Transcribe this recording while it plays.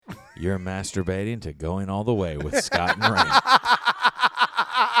You're masturbating to Going All the Way with Scott and Rain.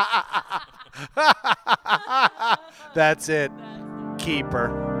 That's it.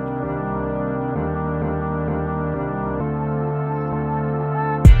 Keeper.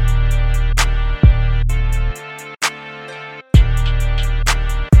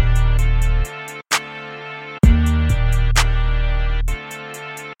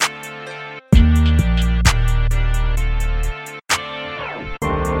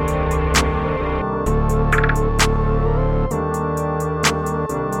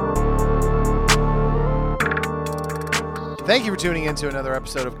 Thank you for tuning in to another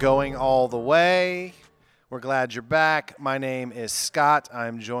episode of Going All the Way. We're glad you're back. My name is Scott.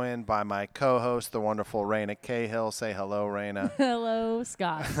 I'm joined by my co-host, the wonderful Raina Cahill. Say hello, Raina. Hello,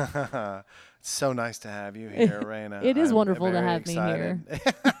 Scott. It's so nice to have you here, Raina. It is I'm wonderful to very have me here.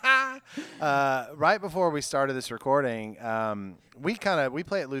 Right before we started this recording, we play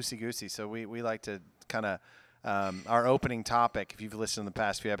it loosey-goosey, so we like to kind of our opening topic, if you've listened to the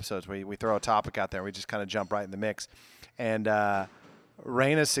past few episodes, we throw a topic out there. We just kind of jump right in the mix. And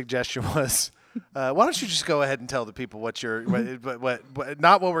Raina's suggestion was, why don't you just go ahead and tell the people what your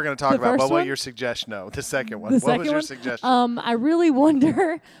not what we're going to talk about, but what your suggestion. No, the second one. What was your suggestion? I really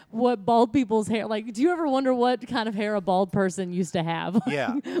wonder what bald people's hair. Like, do you ever wonder what kind of hair a bald person used to have?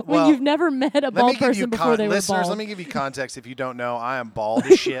 Yeah. When you've never met a bald person before they were listeners, bald. let me give you context. If you don't know, I am bald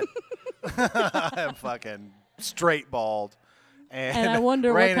as shit. I am fucking straight bald. And I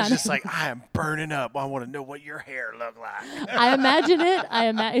wonder Rain what kind is just like, I am burning up. I want to know what your hair look like. I imagine it.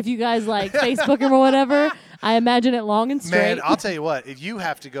 If you guys like Facebook him or whatever, I imagine it long and straight. Man, I'll tell you what. If you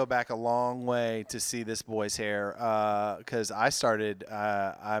have to go back a long way to see this boy's hair, because I started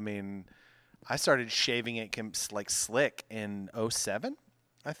shaving it like slick in 2007.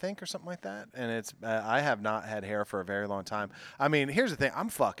 I think, or something like that. And it's I have not had hair for a very long time. I mean, here's the thing. I'm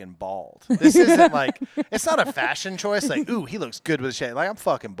fucking bald. This isn't like, it's not a fashion choice. Like, ooh, he looks good with a shave. Like, I'm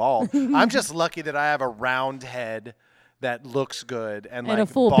fucking bald. I'm just lucky that I have a round head that looks good and like a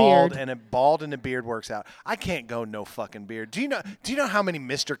full bald beard. and a bald and a beard works out. I can't go no fucking beard. Do you know how many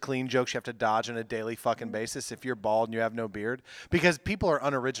Mr. Clean jokes you have to dodge on a daily fucking basis if you're bald and you have no beard? Because people are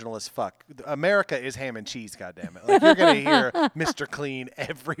unoriginal as fuck. America is ham and cheese, goddammit. Like, you're gonna hear Mr. Clean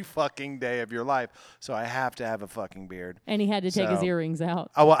every fucking day of your life. So I have to have a fucking beard. And he had to take his earrings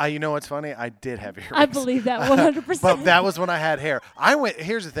out. Oh, well, you know what's funny? I did have earrings. I believe that 100%. But that was when I had hair.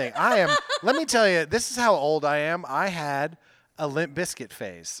 Here's the thing. Let me tell you, this is how old I am. I had a Limp Bizkit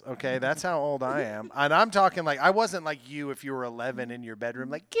phase, okay? That's how old I am. And I'm talking like, I wasn't like you if you were 11 in your bedroom,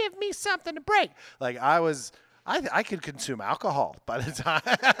 like, give me something to break. Like, I could consume alcohol by the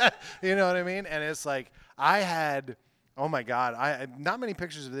time, you know what I mean? And it's like, oh my God, not many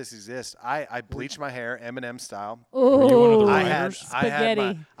pictures of this exist. I bleached my hair Eminem style. Were you one of the I writers?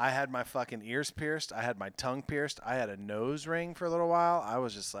 had my fucking ears pierced. I had my tongue pierced. I had a nose ring for a little while. I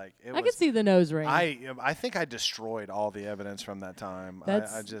was just like, I could see the nose ring. I think I destroyed all the evidence from that time.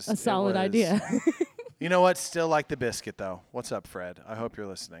 That's a solid idea. You know what? Still like the biscuit though. What's up, Fred? I hope you're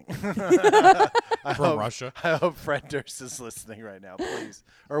listening. From Russia. I hope Fred Durst is listening right now, please,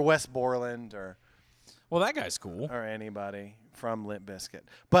 or Wes Borland, or. Well, that guy's cool. Or anybody from Limp Bizkit.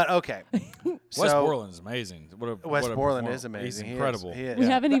 But okay. Wes Borland's amazing. Wes Borland is amazing. He's incredible. He is. We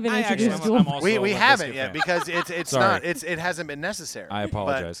haven't even introduced him. We haven't yet because it hasn't been necessary. I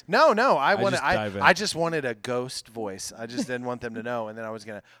apologize. But no, I just wanted a ghost voice. I just didn't want them to know, and then I was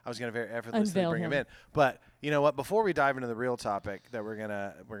gonna very effortlessly bring him in. But you know what? Before we dive into the real topic that we're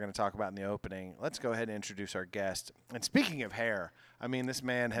gonna talk about in the opening, let's go ahead and introduce our guest. And speaking of hair, I mean, this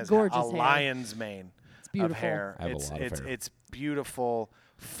man has gorgeous a hair. lion's mane. Beautiful. Of hair. I have a lot of hair. It's beautiful,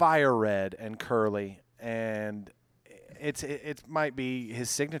 fire red and curly, and it might be his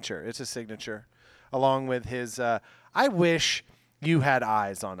signature. It's a signature, along with his. I wish you had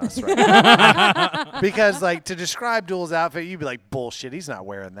eyes on us right now, because like to describe Duel's outfit, you'd be like, bullshit. He's not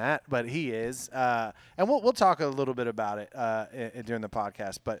wearing that, but he is. And we'll talk a little bit about it during the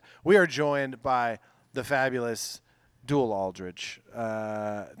podcast. But we are joined by the fabulous Duel Aldridge.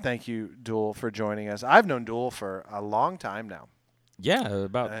 Thank you, Duel, for joining us. I've known Duel for a long time now. Yeah,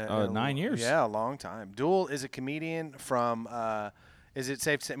 about 9 years. Yeah, a long time. Duel is a comedian from, is it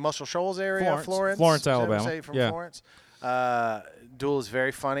safe to say, Muscle Shoals area? Florence, Alabama. Say from Florence. Duel is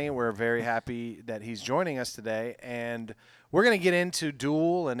very funny. We're very happy that he's joining us today. And we're going to get into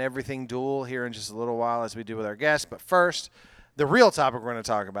Duel and everything Duel here in just a little while, as we do with our guests. But first, the real topic we're going to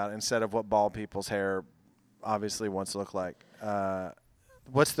talk about, instead of what bald people's hair obviously wants to look like.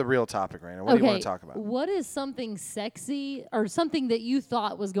 What's the real topic, Raina? What do you want to talk about? What is something sexy or something that you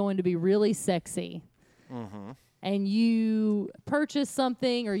thought was going to be really sexy and you purchased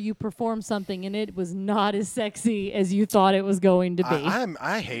something or you performed something and it was not as sexy as you thought it was going to be?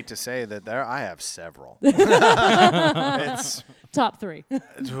 I hate to say that I have several. It's Top 3.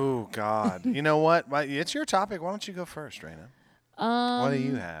 oh God. You know what? It's your topic. Why don't you go first, Raina? What do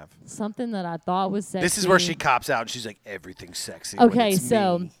you have? Something that I thought was sexy. This is where she cops out and she's like, everything's sexy. when Okay, it's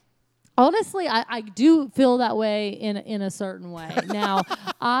so me. honestly, I do feel that way in a certain way. Now,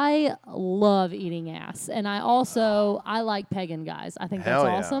 I love eating ass, and I like pegging guys. I think Hell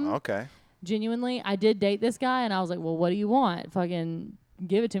that's awesome. Okay. Genuinely, I did date this guy, and I was like, well, what do you want? Fucking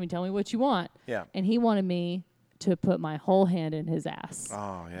give it to me. Tell me what you want. Yeah. And he wanted me to put my whole hand in his ass.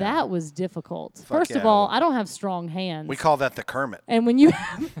 Oh, yeah. That was difficult. First of yeah. all, I don't have strong hands. We call that the Kermit. And when you,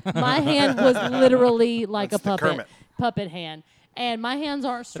 my hand was literally like That's a the Kermit. puppet hand. And my hands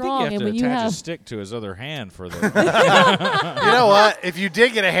aren't I strong. think you have and to when you attach have, a stick to his other hand for the. You know what? If you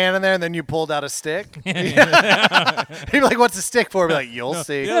did get a hand in there and then you pulled out a stick, he'd be like, what's the stick for? I'd be like, you'll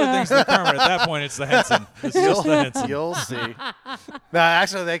see. The other thing's the Kermit. At that point, it's the Henson. It's just the Henson. You'll see. No,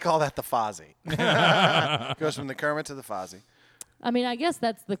 actually, they call that the Fozzie. Goes from the Kermit to the Fozzie. I mean, I guess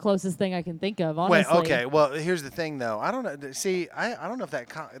that's the closest thing I can think of, Wait, honestly. okay. Well, here's the thing, though. I don't know. See, I don't know if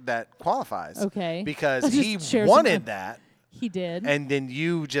that qualifies. Okay. Because Let's he just share wanted some- that, He did. and then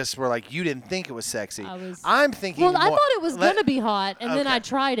you just were like, you didn't think it was sexy. I'm thinking. well, I more- thought it was going to be hot, and then okay. I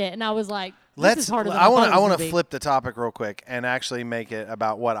tried it, and I was like, this is harder than I want thought it was to gonna be. flip the topic real quick and actually make it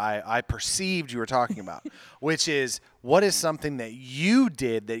about what I perceived you were talking about, which is what is something that you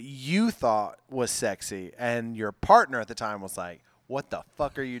did that you thought was sexy, and your partner at the time was like, what the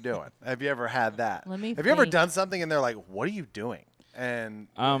fuck are you doing? Have you ever had that? Let me Have you ever think. done something and they're like, what are you doing? And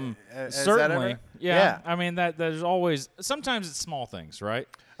has that Certainly, ever- yeah. I mean, there's always sometimes it's small things, right?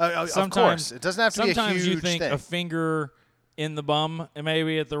 Of course, it doesn't have to be a sometimes huge you think thing. a finger in the bum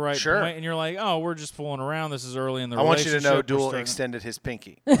maybe at the right Sure. point, and you're like, oh, we're just fooling around. This is early in the I want you relationship. to know, We're Duel starting- extended his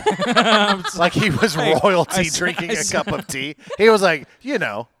pinky. Like he was royalty drinking a cup of tea. He was like, You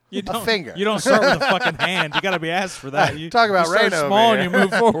a finger. You don't start with a fucking hand. You got to be asked for that. You Talk about you start Raina over small here. and you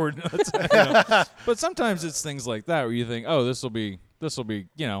move forward. But sometimes it's things like that where you think, oh, this will be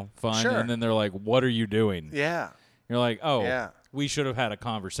fun, Sure. and then they're like, what are you doing? Yeah. You're like, oh, Yeah. we should have had a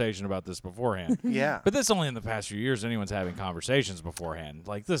conversation about this beforehand. Yeah. But this only in the past few years anyone's having conversations beforehand.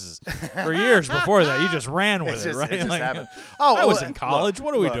 Like this is for years before that you just ran with It's it, just- right? it just Like, happened. Oh, I was well, in college. look,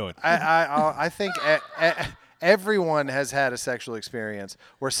 What are we look, doing? I think everyone has had a sexual experience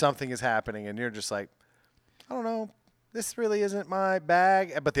where something is happening and you're just like, I don't know, this really isn't my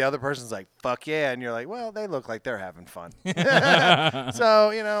bag. But the other person's like, fuck yeah, and you're like, well, they look like they're having fun.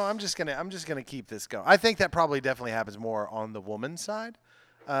 So I'm just gonna keep this going. I think that probably definitely happens more on the woman's side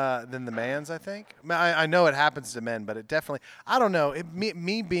than the man's. I think. I know it happens to men, but it definitely. I don't know.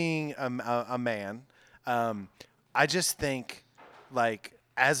 Me being a man, I just think like.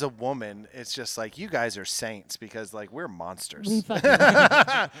 As a woman, it's just like you guys are saints because like we're monsters.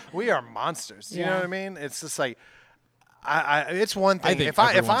 We are monsters. You know Yeah. what I mean? It's just like it's one I thing think if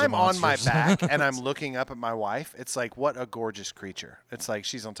I'm everyone's a on my monster. back and I'm looking up at my wife, it's like what a gorgeous creature. It's like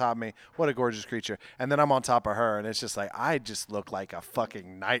she's on top of me, what a gorgeous creature, and then I'm on top of her, and it's just like I just look like a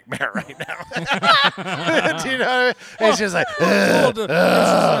fucking nightmare right now. Do you know what I mean? It's just like on You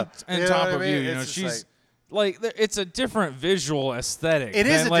top know what I of mean? you, It's just she's like it's a different visual aesthetic. It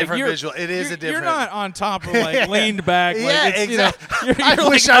is man. a Like, different you're- visual. It is a you're- different- You're not on top of like leaned back. Like, yeah, it's, exactly. You're I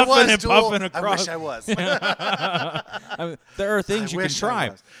wish like I huffing was. and Duel. puffing I across. wish I was. I mean, there are things I you can wish I try.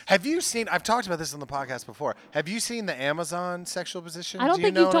 was. Have you seen? I've talked about this on the podcast before. Have you seen the Amazon sexual position? I don't Do you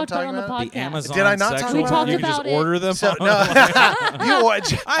think know you've what I'm talked about it on the talking podcast. The Amazon Did I not talk sexual about it? You can just Talked about order them. So, no,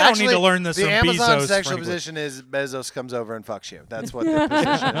 I don't need to learn this The from Amazon Bezos, sexual frankly. position is Bezos comes over and fucks you. That's what the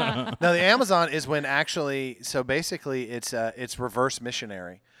position is. Now, the Amazon is when actually, so basically it's reverse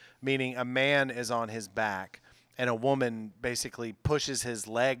missionary, meaning a man is on his back and a woman basically pushes his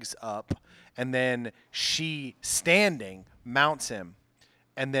legs up and then she standing mounts him.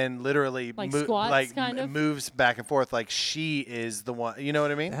 And then literally Like squats, kind of? moves back and forth like she is the one. You know what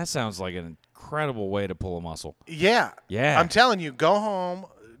I mean? That sounds like an incredible way to pull a muscle. Yeah. Yeah. I'm telling you, go home,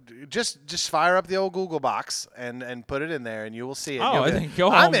 just fire up the old Google box and put it in there, and you will see it. Oh, You'll I be- think go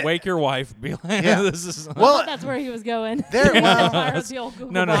I'm home, in- wake your wife, be like, Yeah. this is. I Well, thought that's where he was going. there. Well, Fire up the old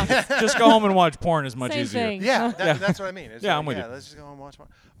Google No, box. just go home and watch porn is much Same easier. thing. yeah, that's what I mean. It's Yeah, like, I'm with you. Let's just go home and watch one.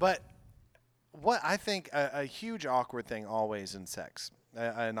 But what I think a huge awkward thing always in sex,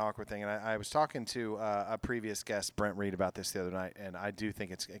 an awkward thing, and I was talking to a previous guest, Brent Reed, about this the other night, and I do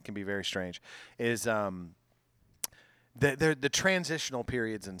think it can be very strange, is the transitional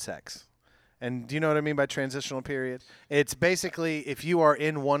periods in sex. And do you know what I mean by transitional period? It's basically if you are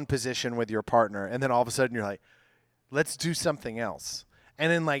in one position with your partner, and then all of a sudden you're like, let's do something else.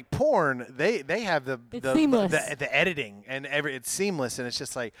 And in like porn, they have the seamless. the editing and it's seamless, and it's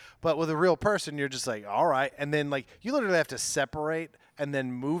just like. But with a real person, you're just like, all right, and then like you literally have to separate and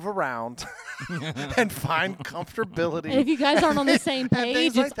then move around and find comfortability. And if you guys aren't on the same and things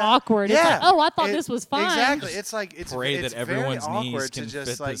page, like it's that. awkward. Yeah. It's like, oh, I thought It- this was fine. Exactly. It's like it's Pray it's that very everyone's awkward knees to can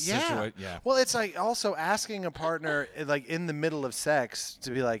just fit like this yeah. situa- yeah. Well, it's like also asking a partner like in the middle of sex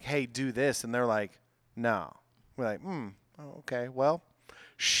to be like, "Hey, do this," and they're like, "No." We're like, oh, okay, well,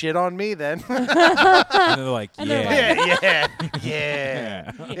 shit on me then." And they're like, And they're yeah.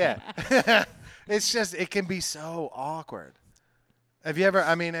 yeah. Yeah. It's just it can be so awkward. Have you ever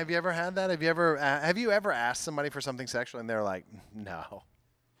had that? Have you ever asked somebody for something sexual and they're like, "No.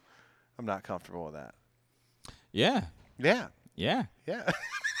 I'm not comfortable with that." Yeah. Yeah. Yeah. Yeah.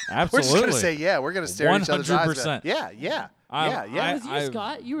 Absolutely. We're just going to say yeah. We're going to stare at each other's eyes. 100%. Yeah. Yeah. I- Yeah. Was you, I've-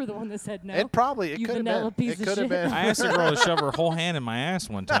 Scott? You were the one that said no. It You could have vanilla been. piece It of could have shit. been. I asked a girl to shove her whole hand in my ass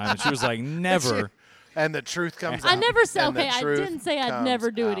one time, and she was like, never. And the truth comes out. I never said, And the okay, I truth didn't say I'd comes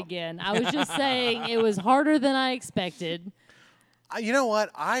never do it out. again. I was just saying it was harder than I expected. You know what?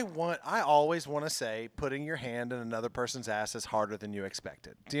 I always want to say putting your hand in another person's ass is harder than you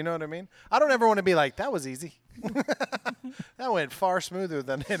expected. Do you know what I mean? I don't ever want to be like, that was easy. That went far smoother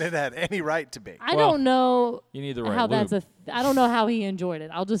than it had any right to be. I Well, don't know You need the right how lube. that's I don't know how he enjoyed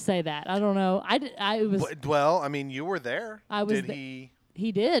it. I'll just say that. I don't know. It was Well, I mean, you were there. I was Did the- he?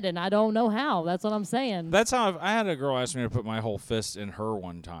 he did, and I don't know how. That's what I'm saying. That's how I had a girl ask me to put my whole fist in her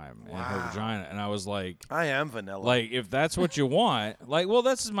one time, in her Wow. vagina, and I was like, I am vanilla. if that's what you want, well,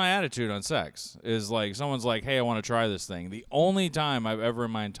 that's my attitude on sex. Is like someone's like, hey, I want to try this thing. The only time I've ever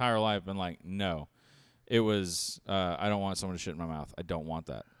in my entire life been like, no, it was I don't want someone to shit in my mouth. I don't want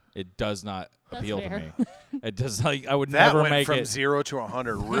that. It does not That's appeal to fair. me. It does like I would that never went make from it. 0 to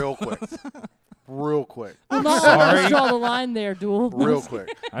 100 real quick. Real quick. Well, no, sorry. let's draw the line there, Duel. Real quick.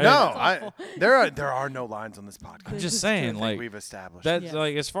 I- There are no lines on this podcast. I'm This just is saying, true. like we've established. that's Yes.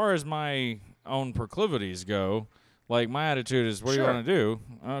 like as far as my own proclivities go. Like my attitude is, what do you Sure. want to do?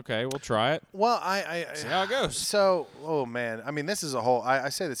 Okay, we'll try it. Well, I See how it goes. So, oh man, I mean, this is a whole. I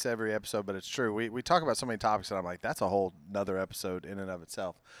say this every episode, but it's true. We talk about so many topics, and I'm like, that's a whole another episode in and of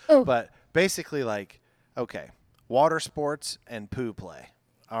itself. Oh. But basically, like, okay, water sports and poo play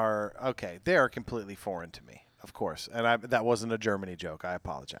are okay. They are completely foreign to me, of course, and that wasn't a Germany joke. I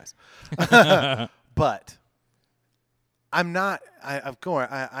apologize, but. I'm not.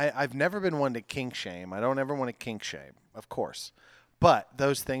 I've never been one to kink shame. I don't ever want to kink shame, of course. But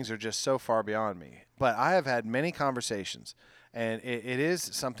those things are just so far beyond me. But I have had many conversations, and it is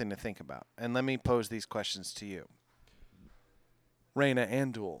something to think about. And let me pose these questions to you, Raina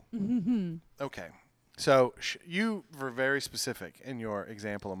and Duel. Okay. So you were very specific in your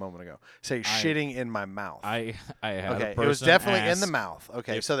example a moment ago. Say shitting in my mouth. I had Okay, a it was person definitely in the ask mouth.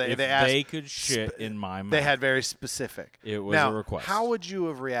 Okay, if, so if they asked. they could shit in my mouth. They had very specific. It was now, a request. How would you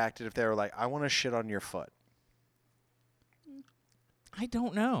have reacted if they were like, "I want to shit on your foot"? I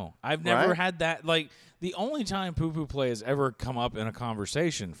don't know. I've never Right? had that. Like the only time poo poo play has ever come up in a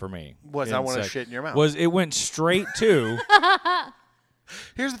conversation for me Was in I want to sex shit in your mouth? Was it went straight to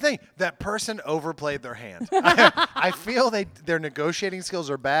Here's the thing: that person overplayed their hand. I feel their negotiating skills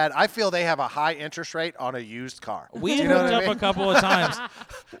are bad. I feel they have a high interest rate on a used car. we Do had you know hooked what I up mean? a couple of times.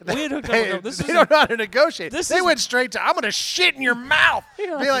 We had hooked up. They, This they is don't know how to negotiate. this They is- went straight to, "I'm going to shit in your mouth." Be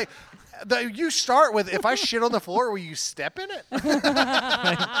like, you start with, "If I shit on the floor, will you step in it?"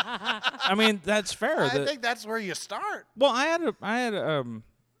 I mean, that's fair. I The- think that's where you start. well, I had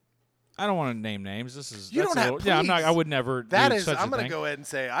I don't want to name names. This is You that's don't a have- little- Yeah, I'm not. please. I would never. That do is, such I'm a going to thing. go ahead and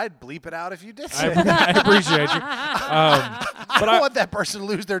say, I'd bleep it out if you did I, say it. I appreciate you. I don't want that person to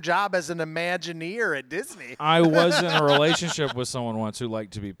lose their job as an Imagineer at Disney. I was in a relationship with someone once who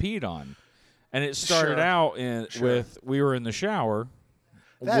liked to be peed on, and it started Sure. out Sure. with we were in the shower.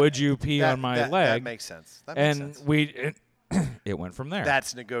 That- Would you pee that- on my that, leg? That makes sense. That makes and sense. it went from there.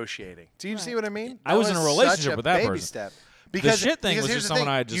 That's negotiating. Do you see what I mean? I was That in a such relationship a with that baby person. Step. the Because shit thing because was here's just the someone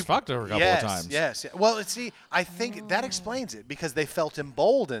thing, I had just you- fucked her a couple yes, of times. Yes. Well, see, I think that explains it because they felt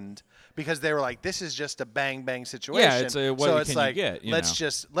emboldened because they were like, "This is just a bang bang situation." it's a, what so can it's you like, get, you let's know?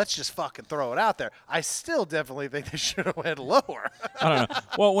 just fucking throw it out there. I still definitely think they should have went lower. I don't know.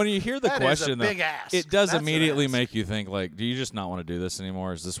 Well, when you hear the That is a question, big though, ask. it does That's an immediately ask. make you think like, do you just not want to do this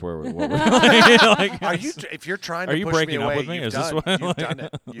anymore? Is this where what we're like? Are you? If you're trying to Are you push breaking me up away, with me? you've Is done, this what you've done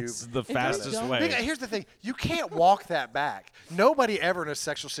it. This is You've the fastest done. way? Here's the thing: you can't walk that back. Nobody ever in a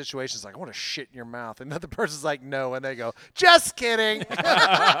sexual situation is like, "I want to shit in your mouth," and another person's like, "No," and they go, "Just kidding."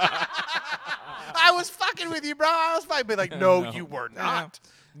 I I was fucking with you, bro. I was fucking. Be like, no, you were not.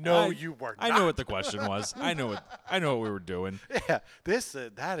 No, you were not. I knew what the question was. I know what we were doing. Yeah,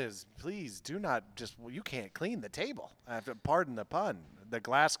 that is. Please do not just. Well, you can't clean the table after. Pardon the pun. The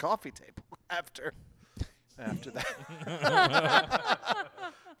glass coffee table after that.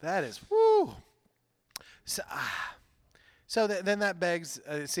 That is woo. So then that begs.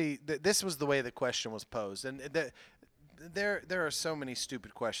 This was the way the question was posed, and there are so many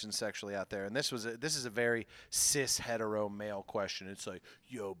stupid questions sexually out there, and this is a very cis hetero male question. It's like,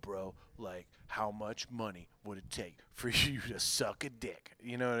 yo, bro, like, how much money would it take for you to suck a dick?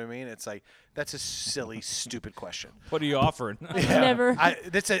 You know what I mean? It's like, that's a silly, stupid question. What are you offering? Never.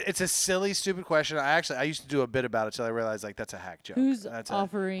 It's a silly, stupid question. I used to do a bit about it till I realized like that's a hack joke. Who's That's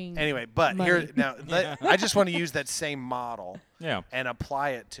offering? Anyway, but money? here now, I just want to use that same model Yeah. and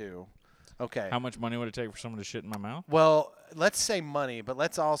apply it to. Okay. How much money would it take for someone to shit in my mouth? Well, let's say money, but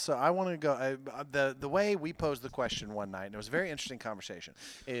let's also. I want to go. The way we posed the question one night, and it was a very interesting conversation.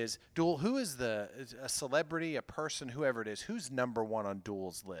 Is Duel? Who is a celebrity, a person, whoever it is? Who's number one on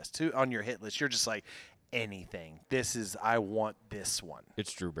Duel's list? Who on your hit list? You're just like anything. I want this one.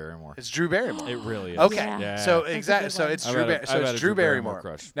 It's Drew Barrymore. It's Drew Barrymore. It really is. Okay. Yeah. So That's a exactly. good So one. it's I've Drew. had a- So I've it's had a Drew Drew Barrymore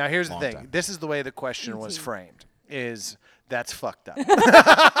Barrymore. crush. Now here's the Long thing. time. This is the way the question Me was too. framed. Is that's fucked up.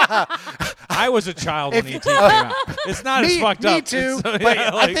 I was a child when E.T. came out. It's not as fucked up. Me too. It's, but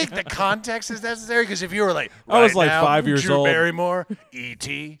yeah, I like- think the context is necessary because if you were like, I was right like now, 5 years Drew old. Barrymore,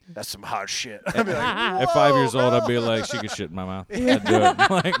 E.T., that's some hot shit. I'd be like, At 5 years "Whoa, old, I'd be no." like, she could shit in my mouth. I'd do it.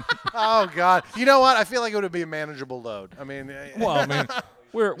 Like, Oh God, you know what? I feel like it would be a manageable load. I mean, well, I mean,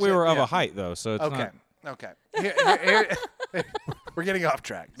 we were of Yeah. a height though, so it's okay, not. okay. We're getting off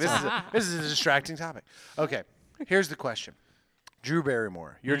track. This is a distracting topic. Okay, here's the question. Drew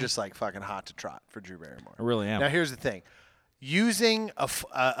Barrymore, you're just like fucking hot to trot for Drew Barrymore. I really am. Now here's the thing: using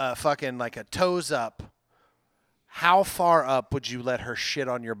a fucking like a toes up. How far up would you let her shit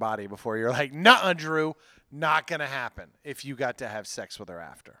on your body before you're like, nuh-uh, Drew, not gonna happen if you got to have sex with her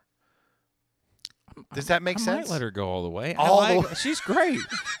after? Does that make I sense? might let her go all the way. All the way. She's great.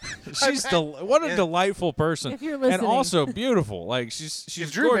 She's what a delightful person. If you're and listening. also beautiful. Like she's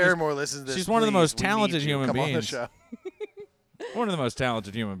If Drew gorgeous. Barrymore listens to this, She's one of the please, most we need talented you. human Come on the beings. show. One of the most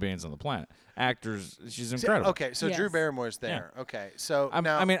talented human beings on the planet. Actors, she's incredible. Okay, so Yes. Drew Barrymore's there. Okay, so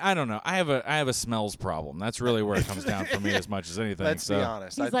now I mean, I don't know. I have a smells problem. That's really where it comes down for me as much as anything. let's so be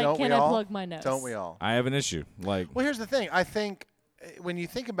honest. He's like, don't can we I all? plug my nose? Don't we all? I have an issue. Like, Well, here's the thing. I think when you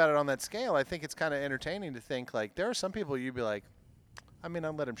think about it on that scale, I think it's kind of entertaining to think like there are some people you'd be like, I mean,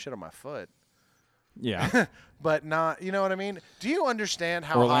 I'd let him shit on my foot, yeah. but not. You know what I mean? Do you understand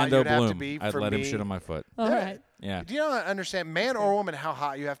how Orlando hot you'd have to Bloom. be I'd for let me? him shit on my foot. All right. Yeah. Do you not understand, man or woman, how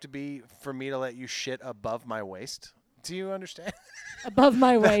hot you have to be for me to let you shit above my waist? Do you understand? Above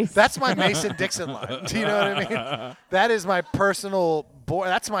my waist. That's my Mason Dixon line. Do you know what I mean? That is my personal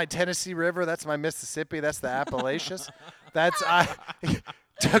That's my Tennessee River. That's my Mississippi. That's the Appalachians.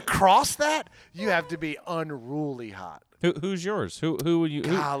 To cross that, you have to be unruly hot. Who's yours? Who would you?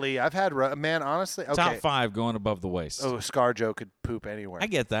 Golly, I've had man. Honestly, okay. Top 5 going above the waist. Oh, ScarJo could poop anywhere. I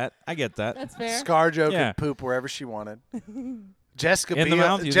get that. That's fair. ScarJo Yeah. could poop wherever she wanted. Jessica In the Biel.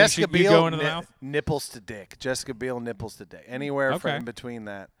 mouth? You think Jessica you Biel. go into the mouth? Nipples to dick. Jessica Biel nipples to dick. Anywhere Okay. in between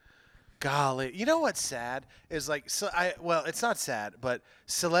that. Golly, you know what's sad is like well, it's not sad, but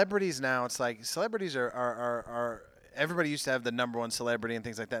celebrities now. It's like celebrities are everybody used to have the number one celebrity and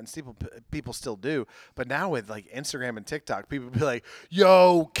things like that, and people still do. But now with like Instagram and TikTok, people be like,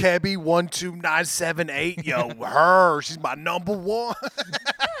 "Yo, Kebby 12978, yo, her, she's my number one."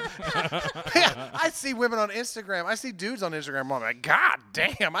 Yeah, I see women on Instagram. I see dudes on Instagram. I'm like, God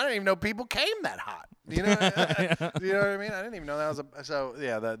damn, I didn't even know people came that hot. You know, you know what I mean? I didn't even know that was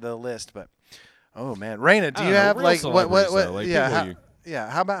the list. But oh man, Raina, do I you don't know, have real like celebrities, though, like yeah, people yeah.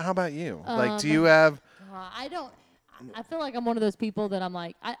 How about you? Like, do you Um, have? I don't. I feel like I'm one of those people that I'm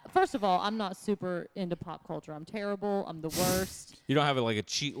like. First of all, I'm not super into pop culture. I'm terrible. I'm the worst. You don't have like a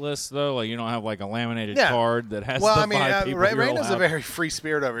cheat list though. Like you don't have like a laminated Yeah. card that has Well, the I mean, 5 people you're Raina's a allowed. very free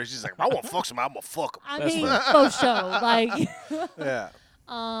spirit over here. She's like, I want to fuck somebody, I'm gonna fuck 'em. I That's mean, fair. both show. Like, Yeah.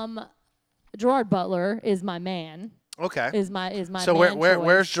 Gerard Butler is my man. Okay. Is my So man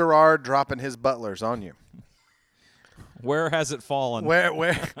where's choice. Gerard dropping his butlers on you? Where has it fallen? Where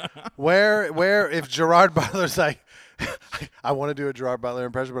if Gerard Butler's like, I want to do a Gerard Butler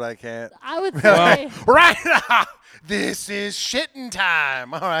impression, but I can't. I would say Right now, this is shitting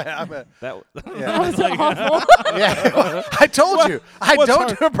time. All right, That that was awful. yeah. I told you, I what's don't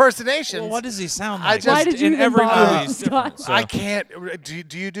hard- do impersonations. well, what does he sound I like? just- Why did you in even every bother, movie? He's different, Scott? so. I can't.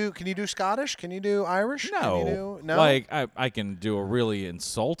 Do you do? Can you do Scottish? Can you do Irish? Can you do, no. Like I can do a really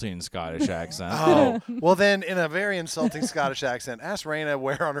insulting Scottish accent. Oh, well then, in a very insulting Scottish accent, ask Raina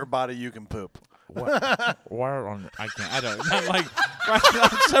where on her body you can poop. Where on? I can't. I don't. I'm like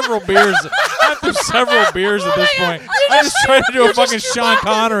several beers. After several beers at this point, I just tried to do a fucking Sean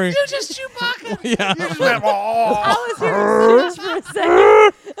Connery. You just Chewbacca. Yeah. You just went, oh. I was here for a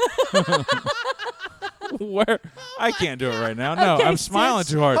second. Where? I can't do it right now. No, Okay, I'm smiling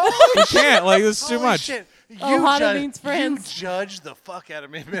Stitch. too hard. You can't. Like this is too Holy much. Shit. Oh, Hana judge- means friends. You judged the fuck out of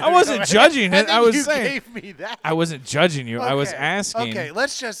me. a minute I wasn't ago. judging it. And then I was you saying- gave me that. I wasn't judging you. I was Okay. asking. Okay,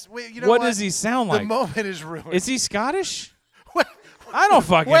 let's just. You know what what does he sound The like? moment is ruined. Is he Scottish? What- I don't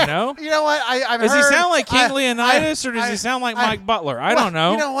fucking Where- know. You know what? I've Does heard. he sound like King I- Leonidas or does I- he sound like I- Mike Butler? I Well, don't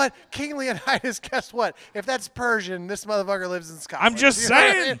know. You know what? King Leonidas, guess what? If that's Persian, this motherfucker lives in Scotland. I'm just You know what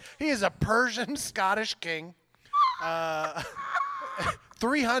I saying. mean? He is a Persian Scottish king.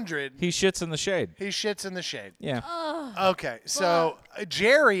 300. He shits in the shade. He shits in the shade. Yeah. Okay, so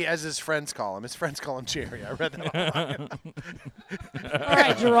Jerry, as his friends call him, Jerry. I read that online. All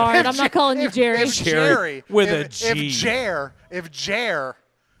right, Gerard. I'm not calling you Jerry. If Jerry with a if, G. if Jer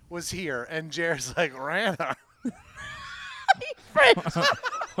was here and Jer's like Rana,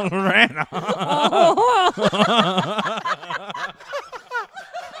 Ran.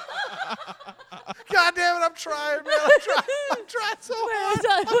 God damn it, I'm trying, man. I'm trying so hard.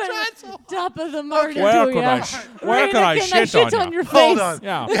 I'm trying so hard. Top of the morning Where to could ya. I where could I Can shit on your you? face? Hold on.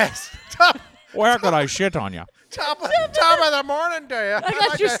 Yeah. Yes. Top Where could I shit on you? of the morning to you. I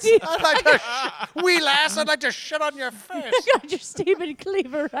got your Steve. Wee lass, I'd like to shit on your face. I got your Stephen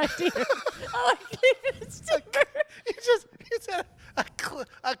Cleaver right here. I like Cleveland sticker. You said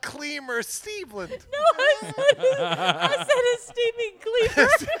a Cleamer Steveland. No, I said a steaming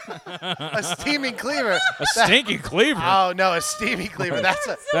cleaver. A steaming cleaver. A stinky cleaver. Oh no, a steamy cleaver.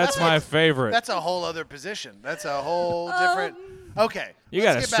 That's my favorite. That's a whole other position. That's a whole different. Okay. You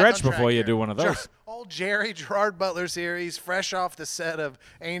let's gotta get back stretch on track before you here. do one of those. Old Jerry Gerard Butler's here. He's fresh off the set of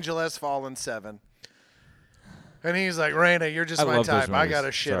Angel Has Fallen 7. And he's like, Raina, you're just I my love those type. I movies.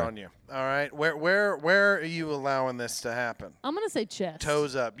 gotta shit Sorry. on you. All right. Where are you allowing this to happen? I'm gonna say chest.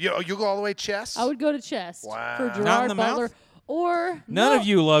 Toes up. You go all the way chest? I would go to chest Wow. for Not Gerard Not in the Butler. mouth? Or None no, of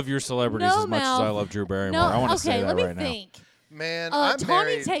you love your celebrities no as much mouth. as I love Drew Barrymore. No, I want to okay, say that let me right think. Man, Tommy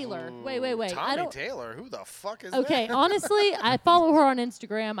married. Taylor. Wait. I Tommy don't. Taylor? Who the fuck is Okay, that? honestly, I follow her on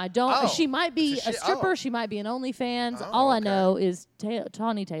Instagram. I don't. Oh, she might be so a stripper. oh. She might be an OnlyFans. Oh, All I okay. know is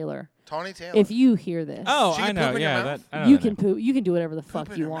Tawny Taylor. Tawny Taylor. If you hear this, now. Oh, She I can know. poop in your Yeah, mouth? I know you that can name. poop. You can do whatever the fuck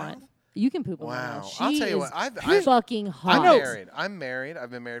in you her want. mouth? You can poop in my Wow. mouth. I'll She tell you is what, I've- fucking hot. I'm married. I've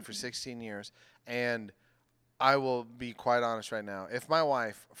been married for 16 years, and I will be quite honest right now. If my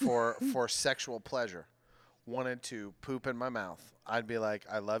wife, for sexual pleasure, wanted to poop in my mouth, I'd be like,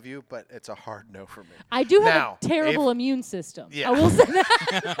 I love you, but it's a hard no for me. I do have Now, a terrible immune system. Yeah. I will say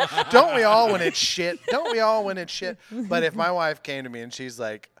that. Don't we all when it's shit? Don't we all when it's shit? But if my wife came to me and she's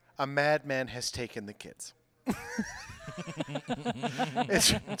like, a madman has taken the kids.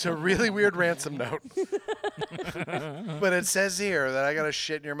 It's a really weird ransom note. But it says here that I got to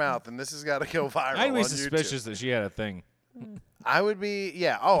shit in your mouth, and this has got to go viral I'd be on suspicious YouTube. that she had a thing. I would be,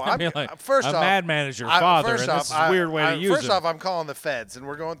 yeah. Oh, I I'm mean, like, first a off, madman is your father, first and off, this is a weird way to use First it. off, I'm calling the feds, and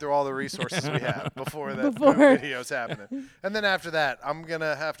we're going through all the resources we have before that Before. video's happening. And then after that, I'm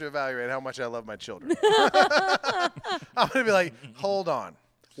gonna have to evaluate how much I love my children. I'm gonna be like, hold on,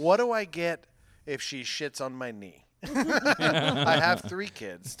 what do I get if she shits on my knee? I have 3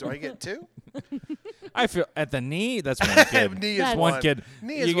 kids. Do I get 2? I feel at the knee. That's one kid. Knee is That's one one. kid.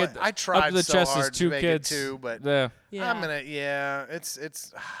 Knee you is get one. I up tried to the so chest hard is 2 to make kids. it 2, but Yeah. Yeah. I'm gonna,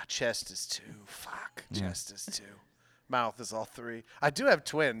 it's chest is 2. Fuck, chest is 2. Mouth is all 3. I do have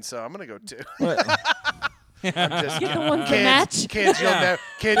twins, so I'm gonna go 2. I'm just Get the one to kids, match.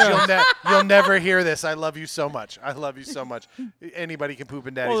 kids, you'll never hear this. I love you so much. I love you so much. Anybody can poop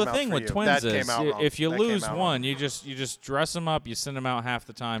in daddy's Well, the mouth thing for with you. twins That is came out wrong. if you That came lose out one, wrong. you just dress them up. You send them out half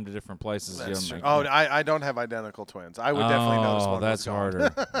the time to different places. You That's don't true. make- Oh, I don't have identical twins. I would definitely notice one. that's was gone.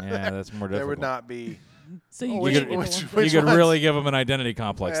 harder. Yeah, that's more difficult. There would not be. So you which- get the which- one. which you could ones? really give them an identity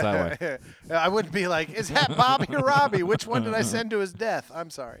complex that way. I wouldn't be like, is that Bobby or Robbie? Which one did I send to his death?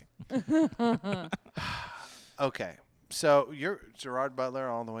 I'm sorry. Okay. So you're Gerard Butler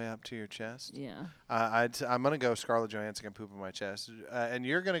all the way up to your chest. Yeah. I'm gonna go Scarlett Johansson and poop in my chest, and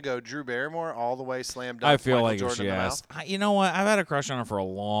you're gonna go Drew Barrymore all the way slam dunk. I feel Michael like Jordan if she in the asked, mouth. you know what? I've had a crush on her for a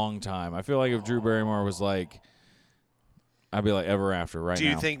long time. I feel like if Drew Barrymore was like, I'd be like ever after right Do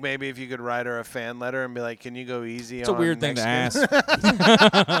you now. think maybe if you could write her a fan letter and be like, "Can you go easy?" It's a on weird thing to Mexicans?"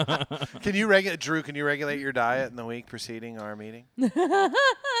 ask. Can you regulate, Drew? Can you regulate your diet in the week preceding our meeting? You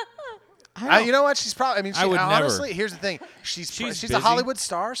know what? She's probably. I mean, I would never. honestly. Here's the thing. She's She's a busy. Hollywood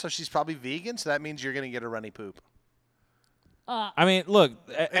star, so she's probably vegan. So that means you're gonna get a runny poop. I mean, look.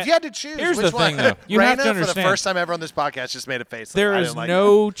 If you had to choose, here's which the one? thing, though. You Raina, have to for the understand. first time ever on this podcast, just made a face. There I is didn't like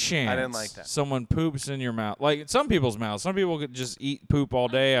no that. chance I didn't like that. someone poops in your mouth. Like some people's mouths. Some people could just eat poop all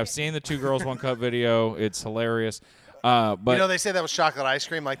day. I've seen the 2 Girls 1 Cup video. It's hilarious. But You know, they say that was chocolate ice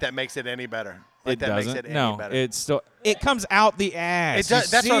cream. Like that makes it any better. Like it that doesn't. makes it any No, better. it's still. It comes out the ass. It does-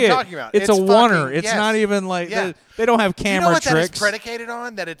 You that's what see I'm it. talking about. It's It's a oner. fucking- It's yes. not even like Yeah. they don't have Do you camera know what that is tricks. predicated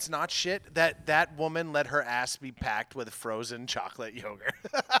on? That it's not shit. That woman let her ass be packed with frozen chocolate yogurt.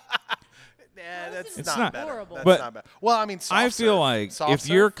 That's It's not, not. better. Horrible. That's But not bad. Well, I mean, soft I feel serve. like Soft if serve?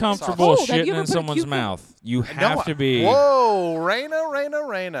 you're Soft comfortable serve. Oh, have you shitting ever in put someone's cube- mouth, you No, have to be. Whoa,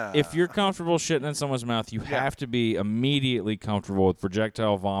 Raina. If you're comfortable shitting in someone's mouth, you have to be immediately comfortable with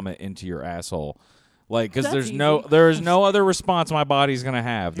projectile vomit into your asshole. Like, because That's there is no other response my body's gonna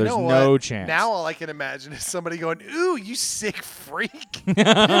have. You There's know no what? chance. Now all I can imagine is somebody going, "Ooh, you sick freak! You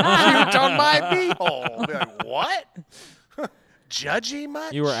puked on my beehole." Be like, what? Judgy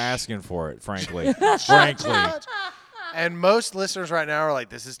much? you were asking for it, frankly. frankly, And most listeners right now are like,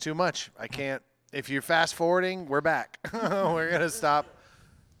 "This is too much. I can't." If you're fast forwarding, we're back. We're gonna stop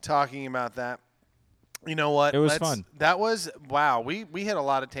talking about that. You know what? It was fun. That was wow. We hit a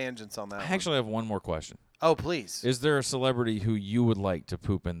lot of tangents on that. I one. actually have one more question. Oh please. Is there a celebrity who you would like to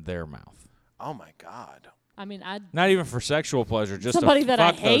poop in their mouth? Oh my God. I mean, I Not even for sexual pleasure, just Somebody to that I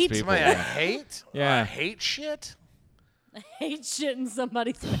fuck those hate? people. Somebody I hate. Yeah. I hate shit. hate shit in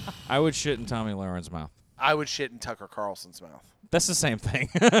somebody's mouth. I would shit in Tommy Lahren mouth. I would shit in Tucker Carlson's mouth. That's the same thing.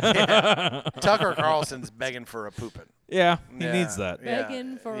 Tucker Carlson's begging for a pooping. yeah, he Yeah, needs that. yeah,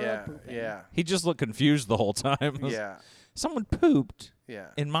 Begging for a yeah, pooping. Yeah. He just looked confused the whole time. Yeah. Someone pooped Yeah.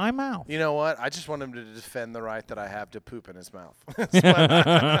 in my mouth. You know what? I just want him to defend the right that I have to poop in his mouth.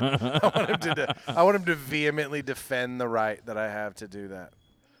 I want him to vehemently defend the right that I have to do that.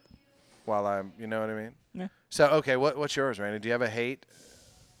 While I'm, you know what I mean? Yeah. So, okay, what's yours, Randy? Do you have a hate?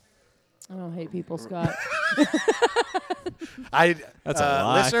 I don't hate people, Scott. That's a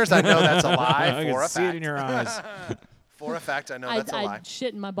lie. Listeners, I know that's a lie I for can a see fact. it in your eyes. For a fact, I know I that's a lie.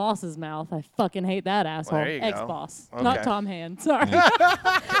 shit in my boss's mouth. I fucking hate that asshole. there you go. Ex-boss, Okay. not Tom Hand. Sorry.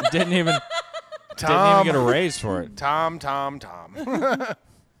 didn't even Tom, get a raise for it. Tom.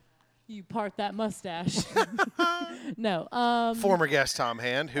 You part that mustache. No. Former guest Tom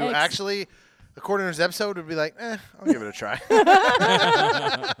Hand, who Ex- actually, according to his episode, would be like, I'll give it a try.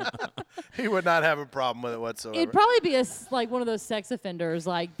 He would not have a problem with it whatsoever. It'd probably be like one of those sex offenders,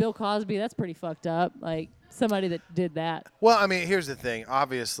 like Bill Cosby. That's pretty fucked up. Like somebody that did that. Well, I mean, here's the thing.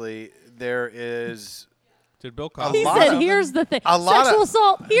 Obviously, there is Did Bill A Cosby? He lot said, of "Here's the thing. a lot Sexual of-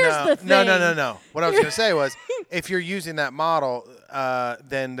 assault. Here's no, the thing." No. What I was going to say was, if you're using that model,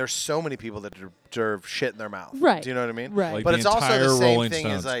 then there's so many people that deserve shit in their mouth. Right. Do you know what I mean? Right. Like But the it's also the entire same Rolling thing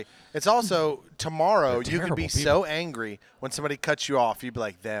as Stones. like, it's also tomorrow They're you could be terrible so angry when somebody cuts you off, you'd be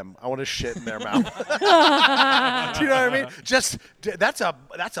like, them. I want to shit in their mouth. Do you know what I mean? That's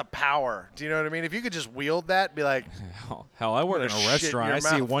a power. Do you know what I mean? If you could just wield that, be like, Hell, I work in gonna a shit in restaurant. your I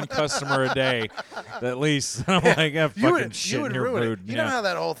see mouth. one customer a day, at least. I'm like, I fucking shit in your ruin food. it. You know how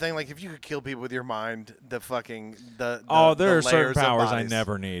that whole thing, like if you could kill people with your mind, the there the are layers certain of powers I bodies,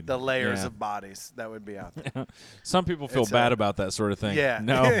 never need. the layers Yeah. of bodies that would be out there. Some people feel It's bad a- about that sort of thing. Yeah.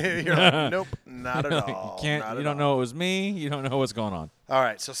 No. You're like, nope, not at all. you can't. not You at don't all. know it was me. You don't know what's going on. All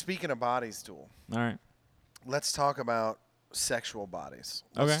right. So speaking of bodies, Tool, All right. let's talk about sexual bodies.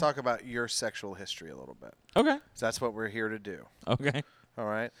 Let's Okay. talk about your sexual history a little bit. Okay. 'Cause that's what we're here to do. Okay. All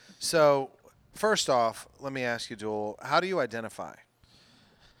right. So first off, let me ask you, Tool, how do you identify?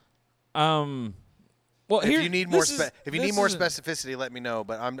 Well, If here, you need more, this is- if you this need more is- specificity, let me know.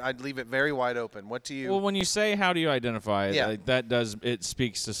 But I'd leave it very wide open. What do you? Well, when you say how do you identify, Yeah. like, that does it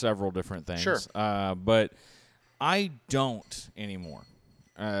speaks to several different things. Sure. But I don't anymore,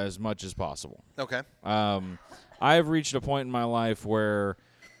 as much as possible. okay. I've reached a point in my life where,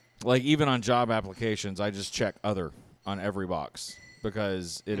 like, even on job applications, I just check other on every box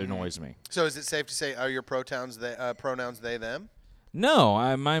because it annoys me. So is it safe to say are your pronouns they them?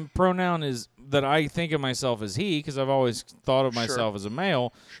 No, my pronoun is that I think of myself as he because I've always thought of Sure. myself as a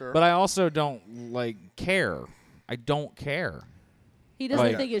male. Sure. But I also don't like care I don't care. He doesn't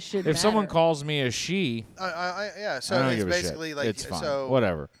Like, think it should If matter. someone calls me a she, Yeah. I So don't it's give a basically shit. like It's fine. so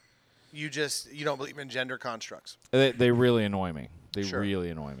Whatever. you don't believe in gender constructs. They really annoy me. They Sure. really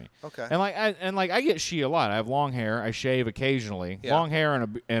annoy me. Okay. And I get she a lot. I have long hair. I shave occasionally. Yeah. Long hair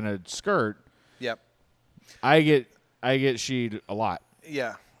and a skirt. Yep. I get she a lot.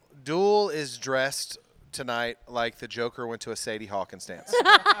 Yeah. Duel is dressed tonight like the Joker went to a Sadie Hawkins dance.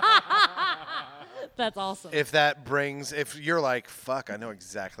 That's awesome. If you're like, fuck, I know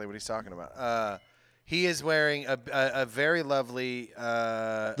exactly what he's talking about. He is wearing a very lovely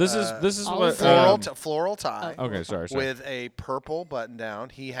This is what floral tie Okay, sorry. with a purple button down.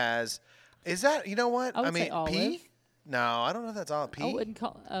 He has, is that, you know what? I would say mean, olive. pea? No, I don't know if that's all I pea. wouldn't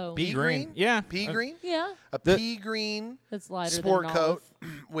call. Oh, Pea green. Yeah. Pea green? yeah, A The- pea green it's lighter sport than an coat,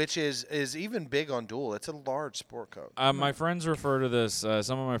 olive. which is even big on Duel. It's a large sport coat. My friends refer to this.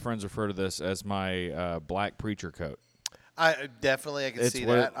 Some of my friends refer to this as my black preacher coat. I definitely I can It's see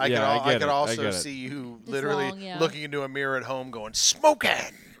what- that. I yeah, I could get it. I also get it. see you It's literally long, yeah. looking into a mirror at home going smoking.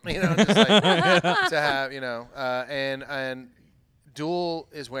 You know, just like to have, you know, and Duel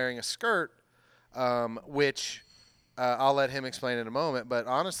is wearing a skirt, which I'll let him explain in a moment. But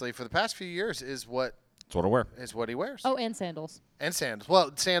honestly, for the past few years, is what That's what I wear. he wears. Oh, and sandals. And sandals.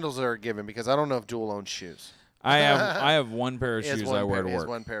 Well, sandals are a given because I don't know if Duel owns shoes. I have one pair of He has shoes one I wear pair, to he has work.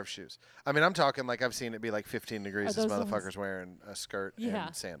 one pair of shoes. I mean, I'm talking like I've seen it be like 15 degrees. Are This those the ones- motherfucker's wearing a skirt Yeah.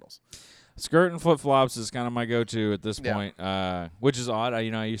 and sandals. Skirt and flip flops is kind of my go-to at this Yeah. point, which is odd. I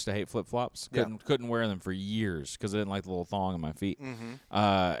used to hate flip flops. Yeah. Couldn't wear them for years because I didn't like the little thong on my feet. Mm-hmm.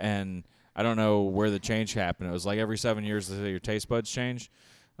 And I don't know where the change happened. It was like every 7 years they say your taste buds change.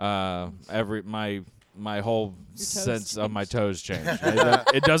 My whole sense of my toes changed.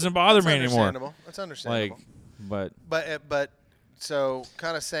 It doesn't bother me anymore. Understandable. That's understandable. Like, but But so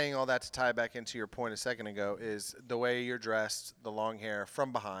kind of saying all that to tie back into your point a second ago is the way you're dressed, the long hair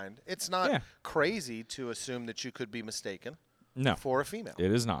from behind. It's not Yeah. crazy to assume that you could be mistaken no, for a female.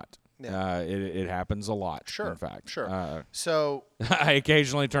 it is not. Yeah. It happens a lot. Sure. In fact, Sure. So, I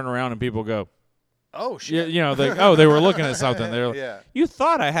occasionally turn around and people go, oh shit. they were looking at something. They're like, Yeah. you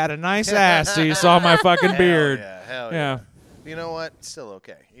thought I had a nice ass, so you saw my fucking beard. Hell Yeah. You know what? It's still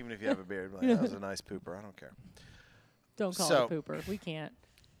okay. Even if you have a beard, like, that was a nice pooper. I don't care. Don't call So- it pooper. We can't.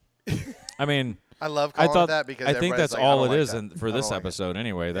 I mean, I love I calling thought it that because I think everybody's that's like, I all don't it like is that. in, for I this don't like it. episode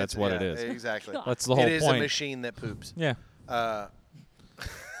anyway. That's what it is. Exactly. That's the whole It is a point. machine that poops. Yeah. Uh,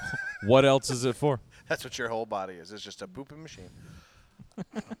 What else is it for? That's what your whole body is. It's just a pooping machine.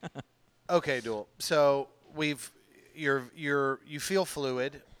 Okay, Duel. So you feel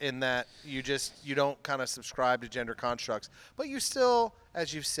fluid in that you don't kind of subscribe to gender constructs, but you still,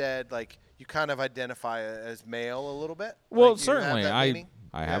 as you've said, like you kind of identify as male a little bit. Well, Like, you have certainly. that meaning?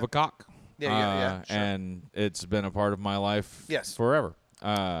 I Yeah. have a cock. Yeah, sure. And it's been a part of my life Yes. forever.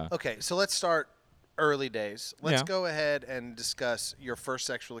 Okay, so let's start early days. Let's Yeah. go ahead and discuss your first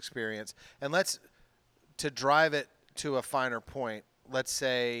sexual experience, and to drive it to a finer point, let's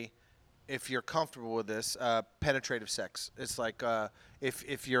say if you're comfortable with this, penetrative sex. It's like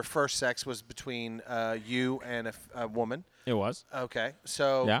if your first sex was between you and a woman. It was. Okay,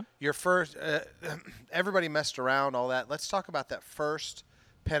 so Yeah. your first, everybody messed around, all that. Let's talk about that first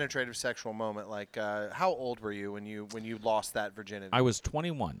penetrative sexual moment. Like, how old were you when you lost that virginity? I was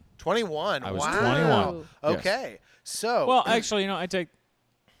 21. 21. I was wow. 21. Yes. Okay, so Well, actually,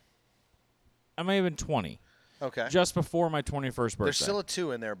 I may have been 20. okay, Just before my 21st birthday. there's still a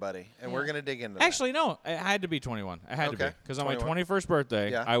 2 in there, buddy, and we're Yeah. gonna dig into that. Actually, no. It had to be 21. I had to be. Okay, Because on my 21. 21st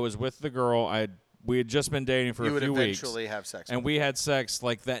birthday, Yeah. I was with the girl. We had just been dating for you a would few weeks. eventually have sex. And we had sex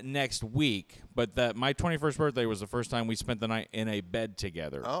like that next week. But my 21st birthday was the first time we spent the night in a bed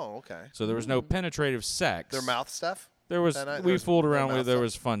together. Oh, okay. So there was no penetrative sex. Their mouth stuff. There was. That night, We there was fooled no around mouth with. There stuff?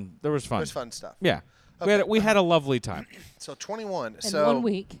 was fun. There was fun. There's fun stuff. Yeah. Okay. We had a lovely time. So 21. In so 1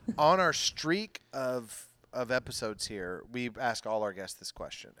 week. on our streak of episodes here, we ask all our guests this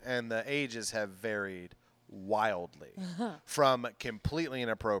question, and the ages have varied wildly from completely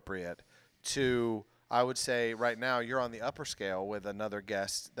inappropriate to, I would say right now you're on the upper scale with another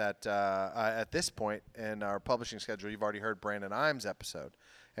guest that at this point in our publishing schedule, you've already heard Brandon Imes' episode,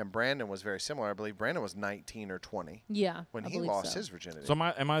 and Brandon was very similar. I believe Brandon was 19 or 20 Yeah. when I he believe lost so. his virginity. So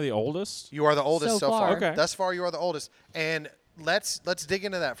am I the oldest? You are the oldest So so, far. Okay. Thus far, you are the oldest. And let's dig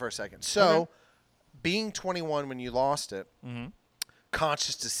into that for a second. So, being 21 when you lost it,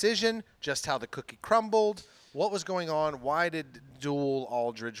 conscious decision, just how the cookie crumbled, what was going on? Why did Duel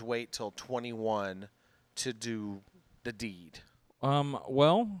Aldridge wait till 21 to do the deed?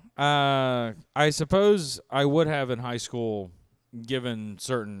 Well, I suppose I would have in high school given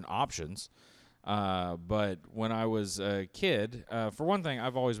certain options. But when I was a kid, for one thing,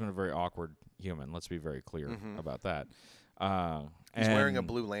 I've always been a very awkward human. Let's be very clear about that. He's wearing a and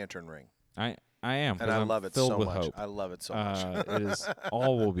Blue Lantern ring, I am, and 'cause I I'm love it filled so with much. hope. I love it so much. It is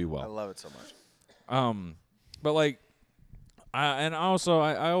all will be I well. love it so much. But like, and also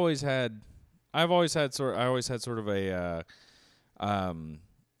I always had sort of a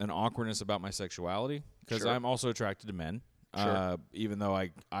an awkwardness about my sexuality because Sure. I'm also attracted to men. Sure. Even though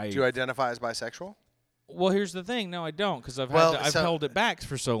I Do you identify as bisexual? well, here's the thing. No, I don't because I've So- held it back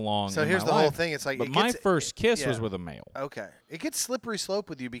for so long. So in here's my the whole life. thing. It's like But it my gets- first kiss was yeah. with a male. Okay. It gets slippery slope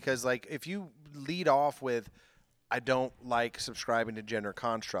with you because, like, if you lead off with, I don't like subscribing to gender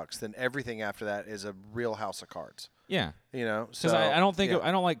constructs, then everything after that is a real house of cards. Yeah. You know? Because So, I don't think yeah.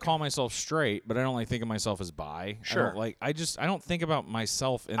 I don't like call myself straight, but I don't like think of myself as bi. Sure. I don't think about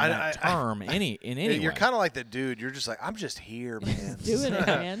myself in I- that term in any You're way. kind of like the dude. You're just like, I'm just here, man. Doing it,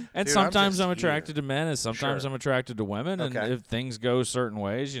 man. And Dude, I'm sometimes just I'm here. attracted to men, and sometimes Sure. I'm attracted to women. And Okay. if things go certain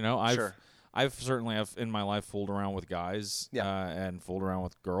ways, I've Sure. I've certainly have in my life fooled around with guys, Yeah. and fooled around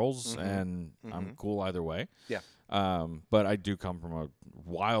with girls, and I'm cool either way. Yeah. But I do come from a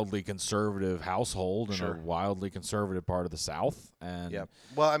wildly conservative household in Sure. a wildly conservative part of the South, and Yep.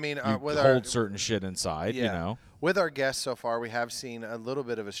 Well, I mean, you with hold our certain shit inside, yeah, with our guests so far, we have seen a little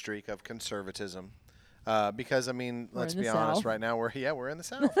bit of a streak of conservatism. Because I mean, let's in the be honest. South. Right now, we're in the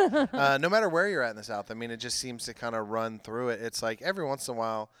South. No matter where you're at in the South, I mean, it just seems to kind of run through it. It's like every once in a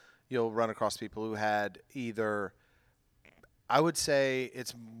while, you'll run across people who had either. I would say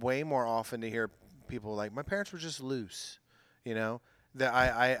it's way more often to hear people like, my parents were just loose, That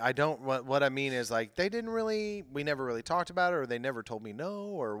I don't. What I mean is like they didn't really. We never really talked about it, or they never told me no,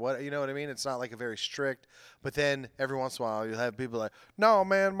 or what. You know what I mean? It's not like a very strict. But then every once in a while, you'll have people like, no,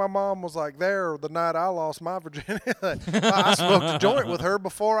 man, my mom was like there the night I lost my virginity. I smoked a joint with her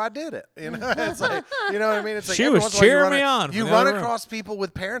before I did it. It's like, you know what I mean? It's like She every was once in a while cheering you me run on You from the run other room. across people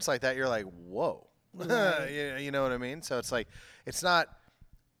with parents like that. You're like, whoa. You know what I mean? So it's like it's not.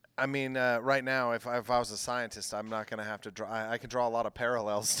 I mean, right now, if I was a scientist, I'm not going to have to draw. I can draw a lot of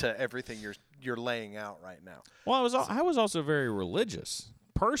parallels to everything you're laying out right now. Well, I was also very religious.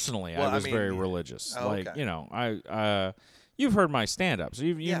 Personally, Well, I I was mean, very religious. oh, Like, okay. I you've heard my stand-ups.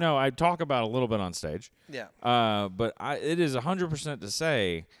 You Yeah. know I talk about it a little bit on stage. Yeah. But it is 100% to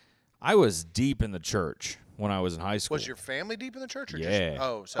say I was deep in the church when I was in high school. Was your family deep in the church? Or Yeah.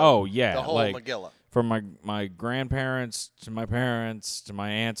 Just, Oh, yeah, The whole like- Megillah. From my grandparents to my parents to my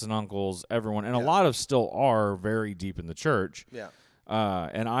aunts and uncles, everyone, and a Yeah. lot of still are very deep in the church. Yeah.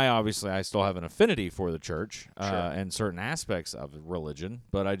 And I still have an affinity for the church Sure. and certain aspects of religion,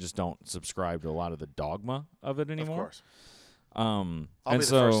 but I just don't subscribe to a lot of the dogma of it anymore. Of course. I'll I'll be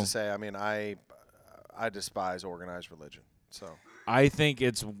the first to say. I mean, I despise organized religion. So I think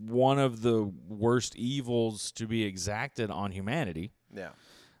it's one of the worst evils to be exacted on humanity. yeah.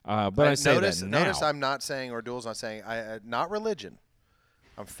 But I say notice, that now. Notice I'm not saying, or Duel's not saying, not religion.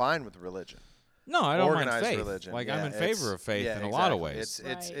 I'm fine with religion. no, I don't Organized mind faith. religion. Like Yeah, I'm in favor of faith in a lot of ways.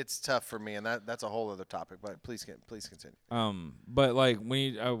 It's Right. tough for me, and that's a whole other topic. But please continue. But like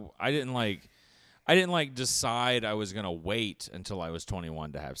I didn't like decide I was gonna wait until I was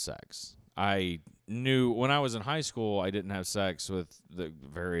 21 to have sex. I knew when I was in high school I didn't have sex with the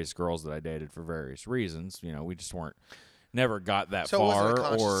various girls that I dated for various reasons. We just never got that So it far. wasn't a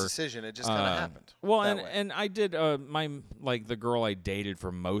conscious or decision. It just kind of happened. Well, that way. and I did the girl I dated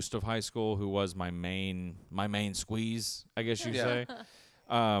for most of high school, who was my main squeeze, I guess you Yeah.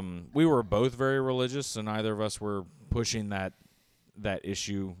 say. We were both very religious, so neither of us were pushing that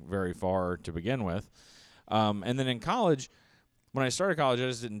issue very far to begin with. And then in college, when I started college, I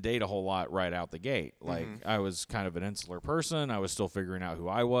just didn't date a whole lot right out the gate. Like I was kind of an insular person. I was still figuring out who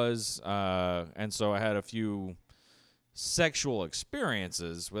I was, and so I had a few sexual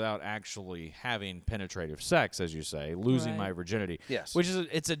experiences without actually having penetrative sex, as you say, losing Right. my virginity. Yes. Which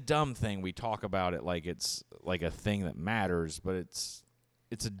it's a dumb thing. We talk about it like it's like a thing that matters, but it's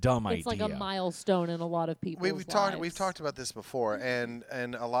a dumb idea. It's like a milestone in a lot of people's We've talked lives. about this before, and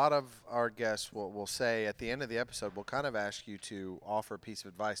a lot of our guests will say at the end of the episode, we'll kind of ask you to offer a piece of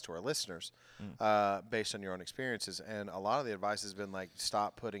advice to our listeners based on your own experiences. And a lot of the advice has been like,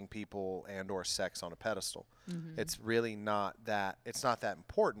 stop putting people and or sex on a pedestal. It's really not that. It's not that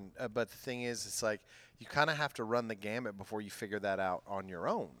important. But the thing is, it's like you kind of have to run the gamut before you figure that out on your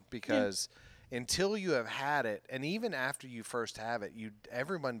own, because until you have had it, and even after you first have it,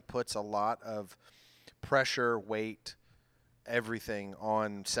 everyone puts a lot of pressure, weight, everything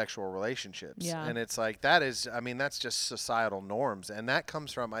on sexual relationships. Yeah. And it's like that's just societal norms, and that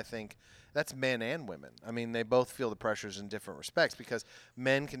comes from, I think, that's men and women. I mean, they both feel the pressures in different respects because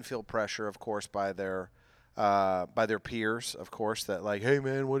men can feel pressure, of course, by their peers, of course, that like, hey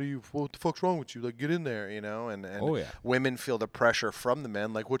man, what the fuck's wrong with you? Like, get in there, and Oh, yeah. women feel the pressure from the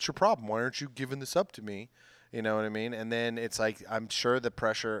men, like, what's your problem? Why aren't you giving this up to me? You know what I mean? And then it's like, I'm sure the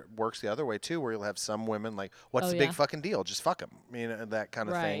pressure works the other way too, where you'll have some women like, what's Oh, the yeah. big fucking deal? Just fuck him, that kind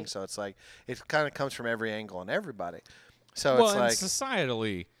of thing. Right. So it's like, it kind of comes from every angle and everybody. So Well, it's and like,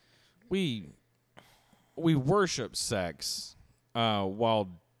 societally, we worship sex while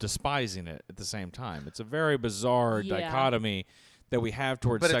despising it at the same time. It's a very bizarre Yeah. dichotomy that we have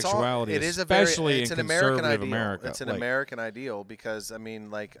towards but sexuality, it is especially it's in an American conservative ideal. America. It's an Like, American ideal because, I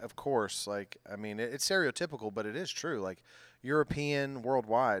mean, like, of course, like, I mean, it's stereotypical, but it is true. Like, European,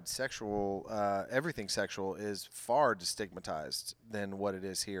 worldwide, sexual, everything sexual is far destigmatized than what it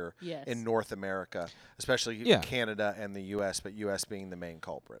is here Yes. in North America, especially Yeah. Canada and the U.S., but U.S. being the main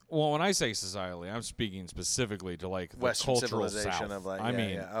culprit. Well, when I say societally, I'm speaking specifically to like the Western cultural civilization South. of, like, I yeah,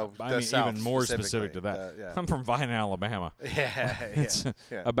 mean, yeah. Oh, I the mean South even more specific to specifically, that. yeah. I'm from Vine, Alabama. Yeah, It's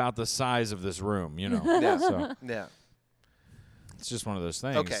yeah. about the size of this room, Yeah. So Yeah. it's just one of those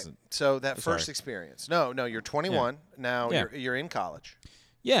things. Okay, so that Sorry. first experience. No, you're 21 now. Yeah. You're in college.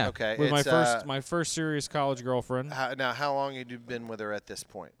 Yeah. Okay, With it's, my first serious college girlfriend. How long had you been with her at this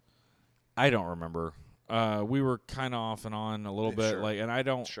point? I don't remember. We were kind of off and on a little bit, Sure. like, and I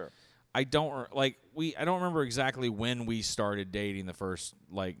don't remember exactly when we started dating the first,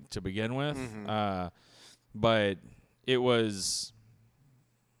 like, to begin with. Mm-hmm. But it was,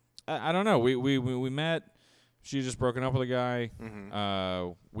 I don't know. We met. She had just broken up with a guy.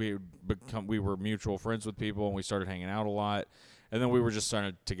 Mm-hmm. We were mutual friends with people, and we started hanging out a lot. And then we were just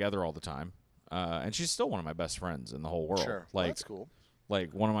started together all the time. And she's still one of my best friends in the whole world. Sure, well, Like, that's cool.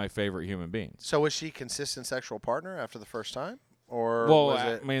 like one of my favorite human beings. So was she consistent sexual partner after the first time, or Well, was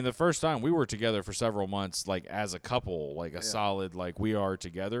I it? mean, the first time we were together for several months, like as a couple, like a solid, like we are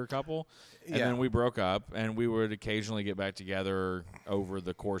together couple. And Yeah. then we broke up, and we would occasionally get back together over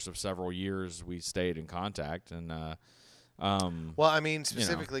the course of several years. We stayed in contact, and Well, I mean,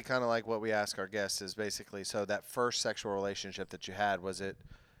 specifically, kind of like what we ask our guests is basically, so that first sexual relationship that you had, was it?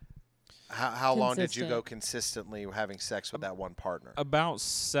 How long did you go consistently having sex with that one partner? about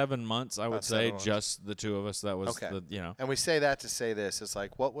 7 months, I would About say, 7 months. just the two of us. That was Okay. the. And we say that to say this. It's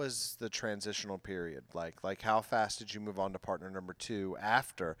like, what was the transitional period like? Like, how fast did you move on to partner number 2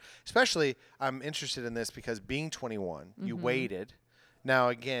 after? Especially, I'm interested in this because being 21, you waited. Now,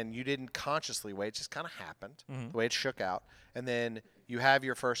 again, you didn't consciously wait. It just kind of happened. The way it shook out. And then you have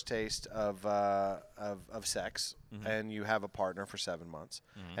your first taste of sex, and you have a partner for 7 months.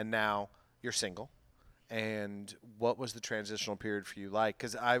 And now you're single. And what was the transitional period for you like?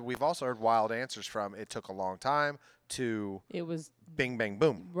 Because we've also heard wild answers from it took a long time to It was bing, bang,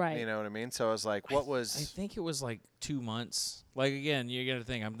 boom. Right. You know what I mean? So I was like, what was... I think it was like 2 months. Like, again, you got to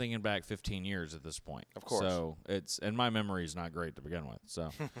think, I'm thinking back 15 years at this point. Of course. So and my memory is not great to begin with. So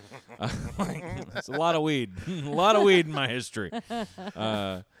it's a lot of weed. A lot of weed in my history.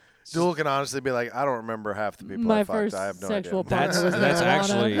 Duel can honestly be like, I don't remember half the people my I fucked. first I have no sexual idea. partner. was That's marijuana.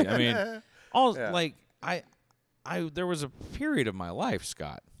 actually, I mean, Yeah. like, there was a period of my life,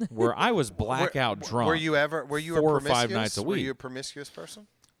 Scott, where I was blackout drunk. Were you a 4 or 5 promiscuous? nights a Were week? you a promiscuous person?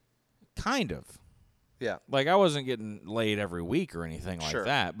 Kind of. Yeah. Like, I wasn't getting laid every week or anything like Sure.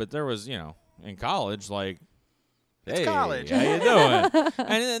 that, but there was, in college, like, It's hey, college. how you doing?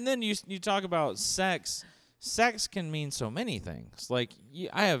 and then you talk about sex. Sex can mean so many things. Like,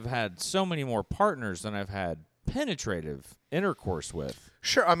 I have had so many more partners than I've had penetrative intercourse with.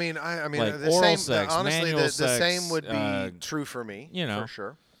 Sure. I mean, Like the oral same. sex, Honestly, manual the sex, same would be true for me. for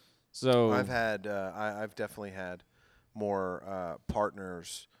sure. So I've had. I've definitely had more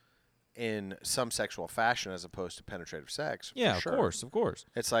partners in some sexual fashion as opposed to penetrative sex. yeah, for sure. of course.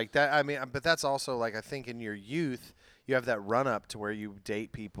 It's like that. I mean, but that's also like, I think in your youth, you have that run up to where you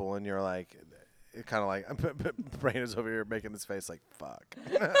date people and you're like, kind of like, Brandon's over here making this face like, fuck.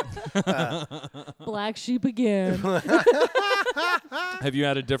 Black sheep again. Have you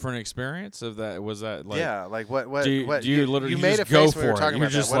had a different experience of that? Was that like? Yeah, like what? Do you, what, do you literally made just a go face when we were for it? talking You're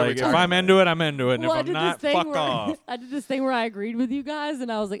about that. just What are we like, if talking I'm about? into it, I'm into it. And Well, if I'm not, fuck off. I did this thing where I agreed with you guys,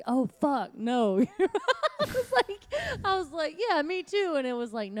 and I was like, "Oh fuck, no." I was like, "Yeah, me too," and it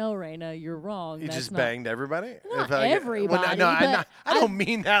was like, "No, Raina, you're wrong." You That's just not- banged everybody? Not If I- everybody, no, but I don't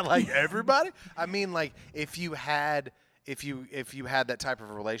mean that like everybody. I mean like if you had that type of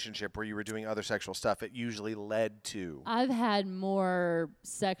a relationship where you were doing other sexual stuff, it usually led to. I've had more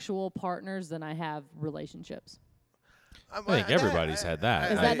sexual partners than I have relationships. I think everybody's had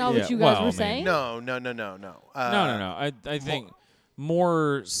that. Is that not what you guys were saying? No. No. I think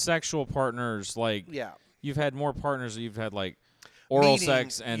more sexual partners. Like Yeah. you've had more partners. You've had like oral Meaning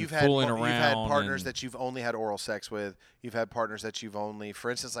sex and you've fooling had around. You've had partners and- that you've only had oral sex with. You've had partners that you've only,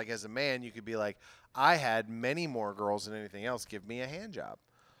 for instance, like as a man, you could be like, I had many more girls than anything else. Give me a hand job.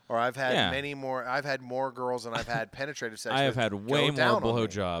 Or I've had I've had more girls than I've had penetrative sex I have with. had way Go down more on me.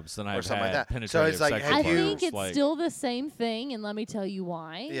 blowjobs than I've something had like that. penetrative So it's like, sexual I have you- think partners. it's Like, still the same thing, and let me tell you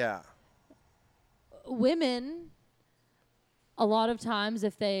why. Yeah. Women, a lot of times,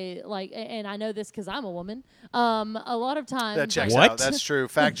 if they like, and I know this because I'm a woman. A lot of times, That checks What? out. That's true.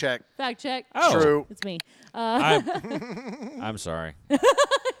 Fact check. fact check. Oh. True. It's me. I'm sorry.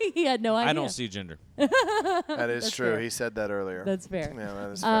 He had no idea. I don't see gender. That is That's true. fair. He said that earlier. That's fair. Yeah,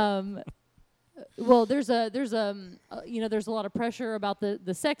 that is fair. Well, there's a lot of pressure about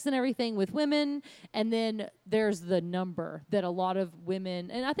the sex and everything with women, and then there's the number that a lot of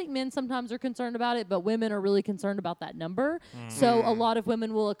women, and I think men sometimes are concerned about it, but women are really concerned about that number. So a lot of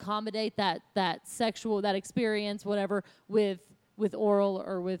women will accommodate that sexual, that experience, whatever, with oral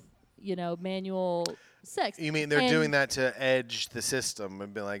or with manual sex. You mean they're And doing that to edge the system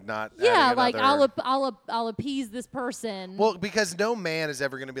and be like not Yeah, adding like another... I'll appease this person. Well, because no man is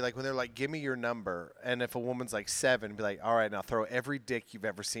ever going to be like, when they're like, give me your number. And if a woman's like 7, be like, all right, now throw every dick you've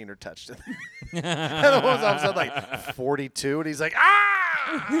ever seen or touched. And the woman's all of a sudden like 42. And he's like,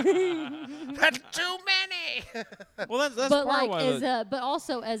 that's too many. Well, that's but part like of why but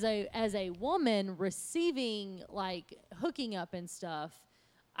also as a woman receiving like hooking up and stuff,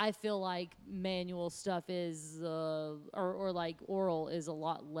 I feel like manual stuff is or like oral is a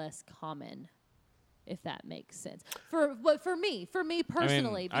lot less common, if that makes sense. For me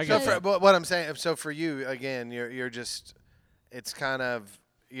personally, I So get because that. but what I'm saying, so for you, again, you're just, it's kind of,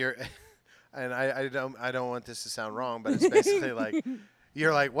 and I don't want this to sound wrong, but it's basically like,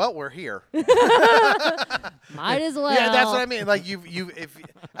 you're like, well, we're here. might as well. Yeah, that's what I mean. Like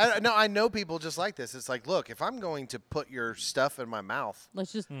I know people just like this. It's like, look, if I'm going to put your stuff in my mouth,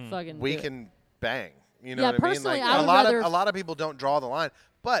 Let's just fucking we do it. can bang. You know Yeah, what I mean? personally, Like I a would lot rather- of a lot of people don't draw the line,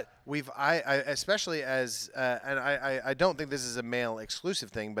 but I especially as and I don't think this is a male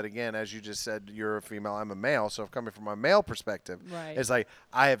exclusive thing, but again, as you just said, you're a female, I'm a male, so coming from a male perspective, Right. it's like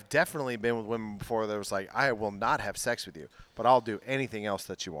I have definitely been with women before that was like, I will not have sex with you, but I'll do anything else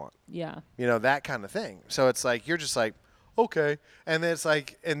that you want. Yeah. You know, that kind of thing. So it's like you're just like, okay. And then it's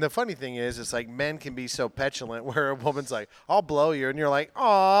like, and the funny thing is, it's like men can be so petulant where a woman's like, I'll blow you. And you're like,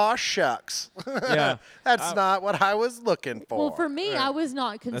 aw, shucks. Yeah. That's not what I was looking for. Well, for me, Yeah. I was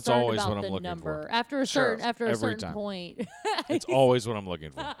not That's concerned always what about I'm the looking number. for. After a Sure. Every certain time. point. It's always what I'm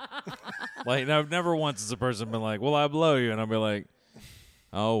looking for. Like, I've never once as a person been like, "Well, I blow you," and I'll be like,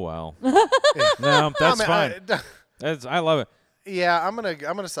 "Oh well." No, that's fine. I love it. Yeah, I'm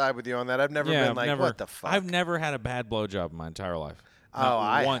gonna side with you on that. I've never Yeah, been I've like, never, what the fuck? I've never had a bad blowjob in my entire life. oh, Not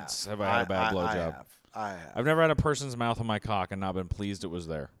I once have. I had a bad blowjob. I have. I've never had a person's mouth on my cock and not been pleased it was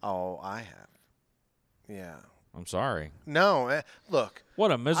there. Oh, I have. Yeah. I'm sorry. No, look.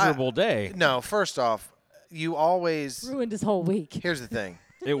 What a miserable day. No, first off, you always. Ruined his whole week. Here's the thing.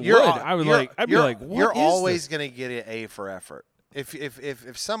 It would. You're- I would you're- like. I'd be you're- like, "What You're is always this?" gonna get an A for effort.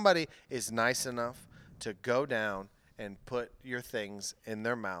 If somebody is nice enough to go down and put your things in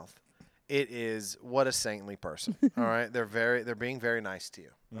their mouth, it is what a saintly person. All right, they're being very nice to you.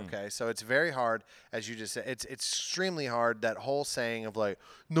 Okay, so it's very hard, as you just said. It's extremely hard. That whole saying of like,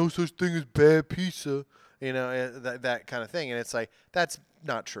 no such thing as bad pizza. You know, that kind of thing, and it's like that's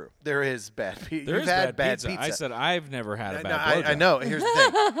not true. There is bad pizza. There You've is had bad pizza. I said I've never had a no, bad blowjob. I know. Here's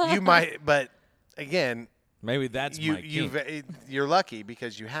the thing. You might, but again, Maybe that's my kink. you're lucky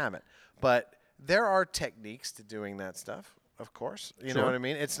because you haven't. But there are techniques to doing that stuff. Of course, you know Sure. what I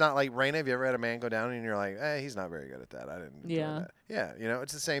mean. It's not like Raina. Have you ever had a man go down and you're like, he's not very good at that. I didn't. enjoy Yeah. that. Yeah. You know,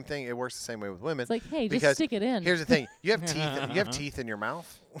 it's the same thing. It works the same way with women. It's like, hey, just because stick it in. Here's the thing. You have teeth. You have teeth in your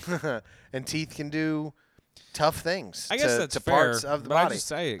mouth, and teeth can do tough things. I guess to, that's to fair. parts of the but body. I just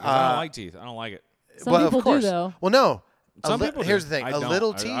say it 'cause I don't like teeth. I don't like it. Some well, people of course. do though. Well, no. Some people do. Here's the thing. I A don't.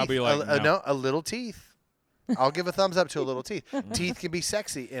 little I'll teeth. be like, no. no, a little teeth. I'll give a thumbs up to a little teeth. Teeth can be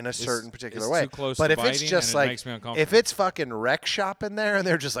sexy in a certain particular it's way. too close but to if it's biting just and it like, makes me if uncomfortable. it's fucking wreck shop in there and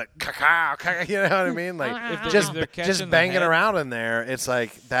they're just like, caw, you know what I mean? Like If they're- just if they're just catching the banging head- around in there. It's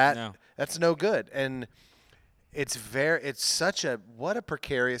like that. No. That's no good. And it's such a what a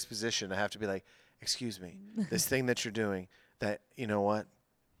precarious position to have to be like, excuse me, this thing that you're doing. That you know what.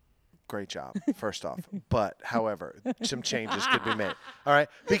 Great job, first off. But, however, some changes could be made. All right?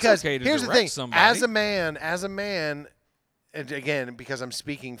 Because okay to here's the direct thing. somebody. As a man, and again, because I'm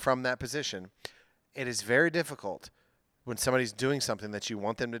speaking from that position, it is very difficult when somebody's doing something that you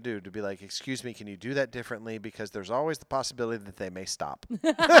want them to do, to be like, excuse me, can you do that differently? Because there's always the possibility that they may stop. Do you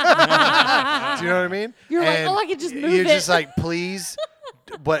know what I mean? You're like, And oh, I can just move You're it. just like, please,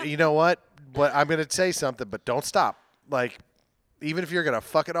 but you know what? But I'm going to say something, but don't stop. Like, even if you're going to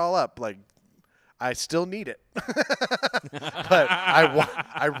fuck it all up, like, I still need it. But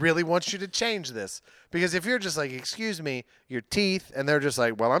I really want you to change this. Because if you're just like, excuse me, your teeth, and they're just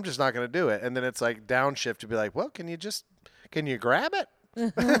like, well, I'm just not going to do it. And then it's like downshift to be like, well, can you grab it?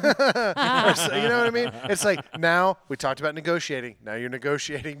 Or so, you know what I mean? It's like, now we talked about negotiating. Now you're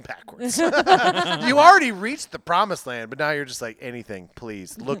negotiating backwards. You already reached the promised land, but now you're just like, anything,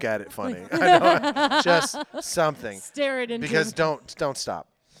 please look at it funny. I know, just something. Stare it into Because him. don't stop.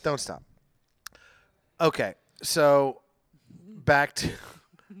 Don't stop. Okay, so back to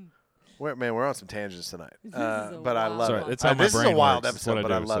we're on some tangents tonight. This is a But I wild love Sorry, it. it's how my This is a brain wild works. It's what episode, I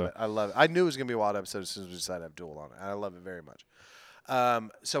but I do, love so. it. I love it. I knew it was gonna be a wild episode as soon as we decided to have Duel on it. I love it very much.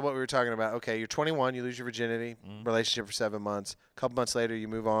 So what we were talking about, okay, you're 21, you lose your virginity, relationship for 7 months. A couple months later, you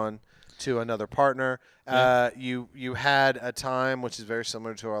move on to another partner. You had a time, which is very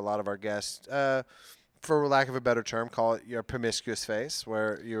similar to a lot of our guests, for lack of a better term, call it your promiscuous phase,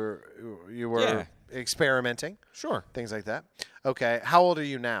 where you were Yeah. experimenting, Sure. things like that. Okay, how old are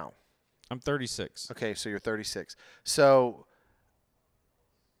you now? I'm 36. Okay, so you're 36. So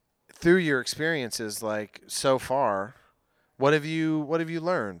through your experiences, like so far, what have you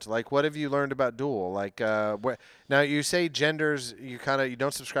learned? Like, what have you learned about Duel? Like, now you say genders. You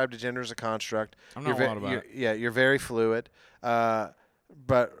don't subscribe to gender as a construct. I'm not wild about it. Yeah, you're very fluid. But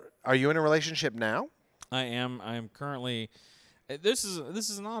are you in a relationship now? I am currently. This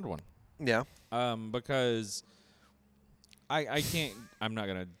is an odd one. Yeah. Because I can't. I'm not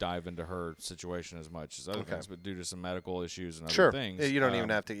gonna dive into her situation as much as other things, but due to some medical issues and other things, Yeah, you don't even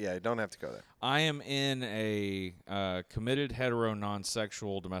have to. Yeah, you don't have to go there. I am in a committed hetero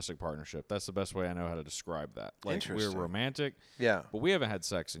non-sexual domestic partnership. That's the best way I know how to describe that. Like, we're Interesting. romantic, Yeah. but we haven't had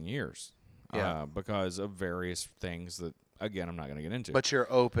sex in years. Yeah. Because of various things that, again, I'm not going to get into. But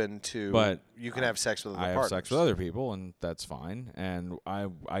you're open to. But you can have sex with other I have partners. sex with other people, and that's fine. And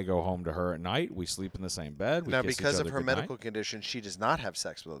I go home to her at night. We sleep in the same bed. We Now, kiss because each of other her goodnight. medical condition, she does not have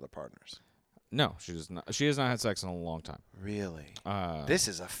sex with other partners. No, she does not. She has not had sex in a long time. Really? Uh, This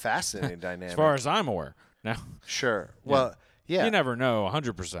is a fascinating dynamic. as far as I'm aware. Now, Sure. Well, yeah. you never know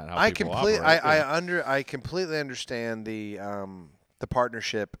 100% how I people complete. operate. I completely understand the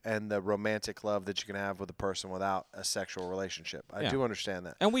partnership and the romantic love that you can have with a person without a sexual relationship. I Yeah. do understand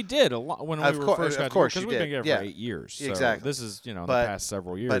that. And we did a lot when Of we cour- first of got course because you we've been did. together Yeah. for 8 years. So Exactly. this is, in But- the past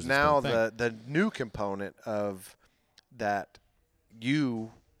several years. But it's now been a thing. the new component of that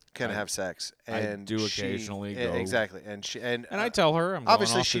you can have sex and do she- occasionally e- go. exactly and she and And I tell her I'm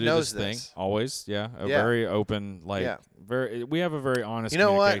obviously going off she to do knows this thing. this. Always, yeah. Yeah. Very open, like Yeah. very. We have a very honest. You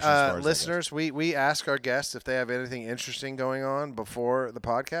know what, communication as far as that goes. listeners? We ask our guests if they have anything interesting going on before the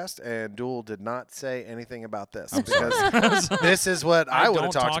podcast, and Duel did not say anything about this because this is what I would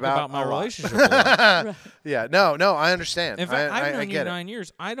have don't talked talk about my a lot. relationship. a lot. Yeah, no, I understand. In fact, I've I known you get it. 9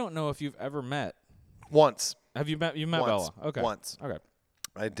 years. I don't know if you've ever met. Once, Have you met? You met Once. Bella? Okay. Once. Okay.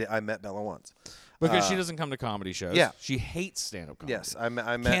 I met Bella once. Because she doesn't come to comedy shows. yeah. She hates stand-up comedy. Yes, I met.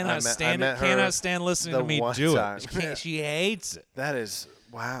 Cannot stand it. Cannot stand listening the to me one do time. it. She hates it. That is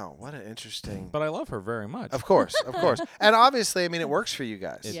wow. What an interesting. But I love her very much. Of course, and obviously, I mean, it works for you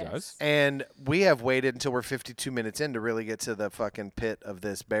guys. It Yes. does. And we have waited until we're 52 minutes in to really get to the fucking pit of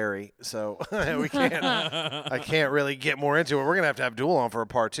this berry. So we can't. I can't really get more into it. We're gonna have to have Duel on for a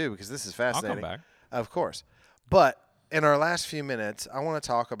part 2 because this is I'll fascinating. come back. Of course, but in our last few minutes, I want to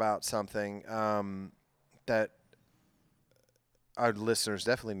talk about something that our listeners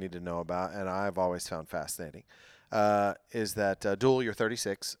definitely need to know about, and I've always found fascinating. Is that Duel? You're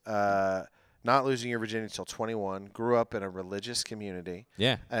 36. Not losing your virginity until 21. Grew up in a religious community.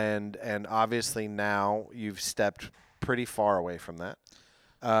 Yeah. And obviously now you've stepped pretty far away from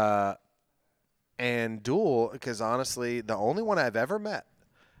that. And Duel, because honestly, the only one I've ever met,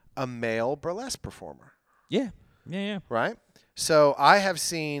 a male burlesque performer, Yeah. Yeah. right? So I have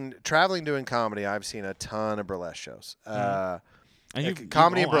seen, traveling doing comedy, I've seen a ton of burlesque shows. And Like, you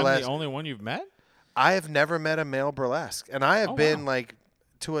comedy and I'm burlesque. the only one you've met? I have never met a male burlesque, and I have Oh, been wow. like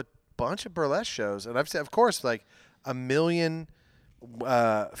to a bunch of burlesque shows, and I've seen, of course, like a million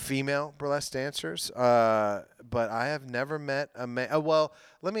female burlesque dancers, but I have never met a male. Well,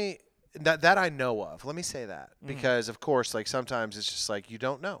 let me that I know of. Let me say that because, of course, like sometimes it's just like you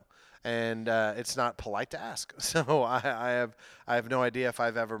don't know, and it's not polite to ask. So I have no idea if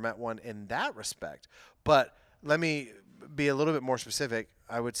I've ever met one in that respect. But let me be a little bit more specific.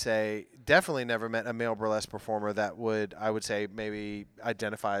 I would say definitely never met a male burlesque performer that I would say maybe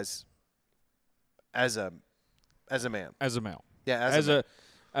identifies as a man. As a male. Yeah, As a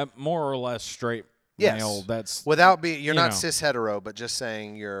more or less straight Yes. male. That's without being you're you not know. cis hetero, but just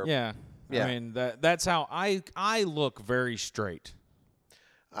saying you're yeah. Yeah. I mean that's how I look very straight.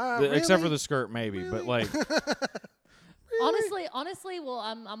 really? Except for the skirt maybe, but like Honestly, well,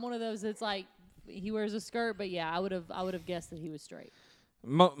 I'm one of those that's like he wears a skirt, but yeah, I would have guessed that he was straight.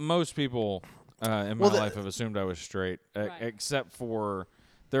 most people in my Well, life have assumed I was straight, Right. except for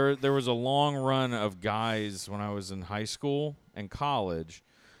there was a long run of guys when I was in high school and college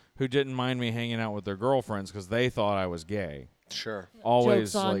who didn't mind me hanging out with their girlfriends because they thought I was gay. Sure.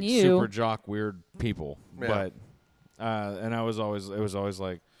 Always Joke's on like you. super jock weird people, Yeah. but and it was always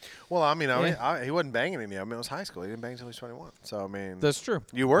like Well, I mean, Yeah. he wasn't banging any of them. It was high school. He didn't bang until he was 21. So I mean, that's true.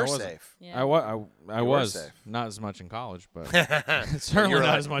 you were I wasn't. safe. Yeah. I were was safe. not as much in college, but certainly You're not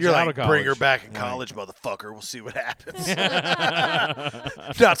like, as much you're out like, of college. bring her back in Like, college, motherfucker. We'll see what happens.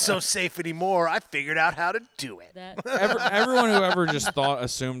 Not so safe anymore. I figured out how to do it. That Everyone who ever just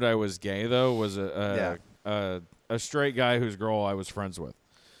assumed I was gay though was a straight guy whose girl I was friends with.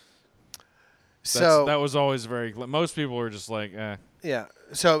 So That was always very. Most people were just like, eh. yeah.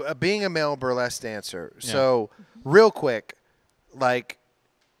 So being a male burlesque dancer. So real quick, like,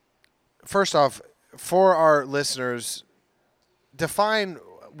 first off, for our listeners, define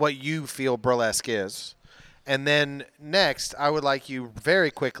what you feel burlesque is. And then next, I would like you very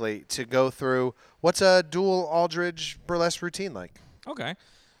quickly to go through what's a dual Aldridge burlesque routine like. Okay.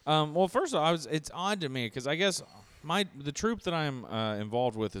 Well, first of all, it's odd to me because I guess the troupe that I'm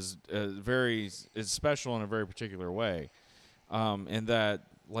involved with is special in a very particular way, in that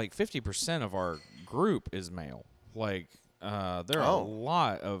like 50% of our group is male. Like there are a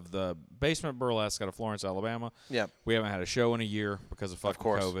lot of the Basement Burlesque out of Florence, Alabama. Yeah. We haven't had a show in a year because of fucking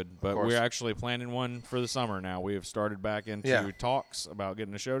course. COVID, but course. we're actually planning one for the summer now. We have started back into talks about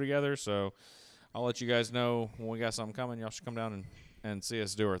getting a show together, so I'll let you guys know when we got something coming. Y'all should come down and see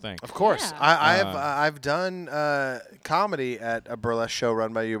us do our thing. Of course, Yeah. I've done comedy at a burlesque show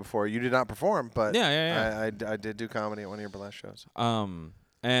run by you before. You did not perform, but Yeah. I did do comedy at one of your burlesque shows.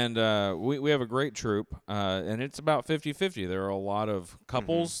 And we have a great troupe, and it's about 50-50. There are a lot of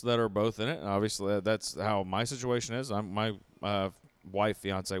couples that are both in it. And obviously, that's how my situation is. My wife,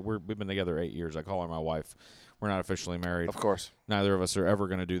 fiance, we've been together 8 years. I call her my wife. We're not officially married. Of course. Neither of us are ever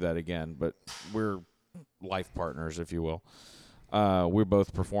going to do that again, but we're life partners, if you will. We're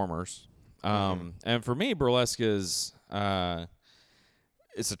both performers. And for me, burlesque is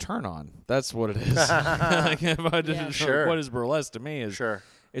it's a turn on. That's what it is. Like, if I didn't know Sure. what is burlesque to me is Sure.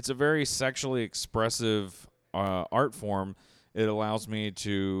 it's a very sexually expressive art form. It allows me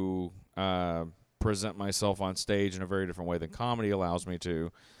to present myself on stage in a very different way than comedy allows me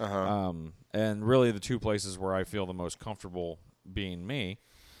to. And really the two places where I feel the most comfortable being me.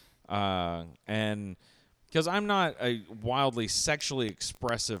 And because I'm not a wildly sexually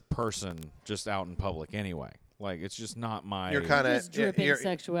expressive person just out in public anyway. Like, it's just not my... You're kind of just dripping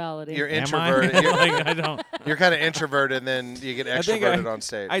sexuality. You're Am I? introverted. You're, Like, I don't... you're kind of introverted, and then you get extroverted on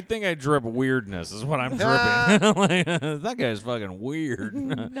stage. I think I drip weirdness is what I'm dripping. Like, that guy's fucking weird.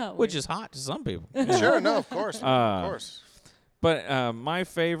 Not Which weird. is hot to some people. Sure, no, of course, of course. But my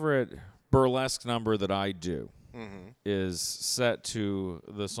favorite burlesque number that I do is set to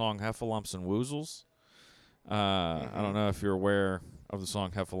the song Heffalumps and Woozles. I don't know if you're aware of the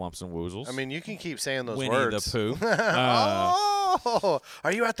song Heffalumps and Woozles. I mean, you can keep saying those Winnie words. the Pooh. Oh,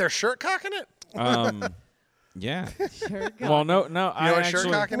 are you out there shirt cocking it? Yeah. Sure, Well, no. You know I what shirt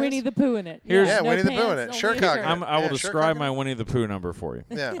actually... cocking Winnie is? the Pooh in it. Here's- Yeah, no Winnie the Pooh in pants, it. only Shirt a cocking. shirt. I will Yeah, shirt describe cocking. my Winnie the Pooh number for you.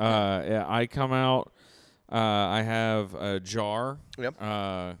 Yeah. Yeah, I come out. I have a jar. Yep.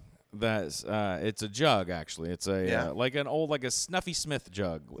 That's it's a jug actually. It's a Yeah. like a Snuffy Smith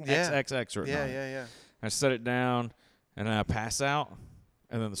jug. Yeah. XXX written on it. Yeah. I set it down and I pass out,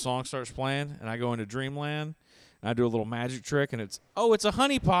 and then the song starts playing, and I go into dreamland, and I do a little magic trick, and it's a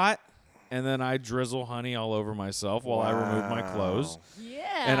honey pot, and then I drizzle honey all over myself while I remove my clothes, Yeah.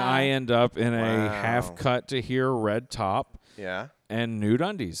 and I end up in a Wow. half cut to here red top Yeah. and nude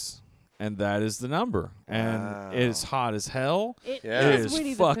undies. And that is the number. And it's hot as hell. It Yeah. It is is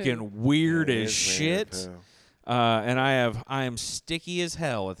Winnie the Pooh. fucking weird It as is Winnie the shit. Pooh. And I am sticky as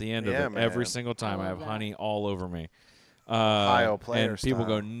hell at the end Yeah, of it every man. single time. I love have that. honey all over me. Ohio player and people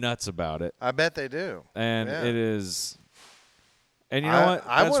go style. nuts about it. I bet they do. And Yeah. it is. And you know what?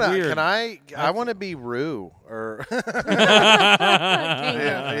 I That's wanna. weird. Can I want to be Rue or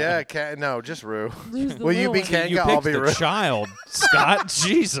yeah. No, just Rue. Lose the Will you little be one. Kanga? You I'll picked be the Rue. child, Scott.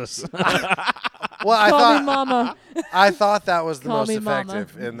 Jesus. Well, Call me mama. I thought that was the Call most me mama.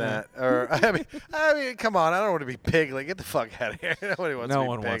 effective in that. Or I mean, come on! I don't want to be Piglet. Get the fuck out of here. Nobody wants No to be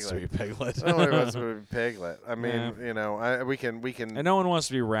one Piglet. wants to be Piglet. Nobody wants to be Piglet. I mean, Yeah. you know, we can. And no one wants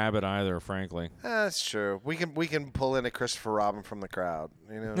to be Rabbit either, frankly. That's true. We can pull in a Christopher Robin from the crowd.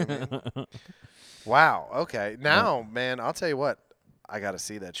 You know what I mean? Wow. Okay. Now, man, I'll tell you what. I got to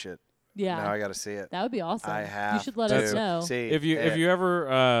see that shit. Yeah. Now I got to see it. That would be awesome. I have. You should let to us know. See If you it.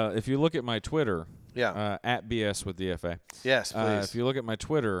 ever if you look at my Twitter, Yeah. at BS with DFA. Yes, please. If you look at my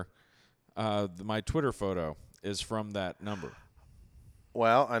Twitter, my Twitter photo is from that number.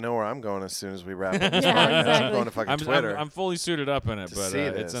 Well, I know where I'm going as soon as we wrap up this Yeah, podcast. I'm exactly. going to fucking I'm Twitter. fully suited up in it, to but see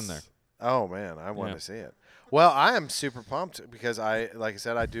it's this. in there. Oh man, I want Yeah. to see it. Well, I am super pumped because like I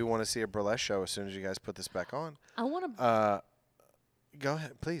said, I do want to see a burlesque show as soon as you guys put this back on. I want to. Go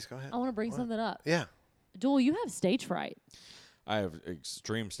ahead, please go ahead. I want to bring What? something up. Yeah. Joel, you have stage fright, I have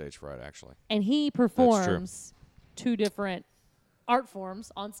extreme stage fright, actually. and he performs two different art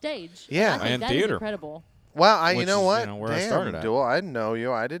forms on stage. Yeah. I think And that is theater. incredible. Well, you Which know is, what? where I Damn, started at. Duel, I didn't know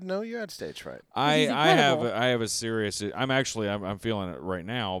you. I didn't know you had stage fright. I is I have incredible. I have a serious. I'm feeling it right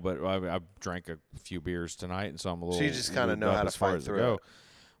now, but I've drank a few beers tonight, and so I'm a little. So you just kinda lubed know up how to as far fight as through go. it.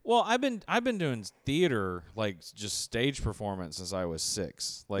 Well, I've been doing theater, like just stage performance, since I was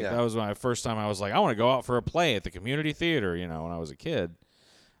 6. Like Yeah. that was my first time. I was like, I want to go out for a play at the community theater, when I was a kid.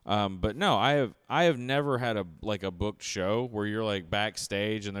 But no, I have never had a booked show where you're like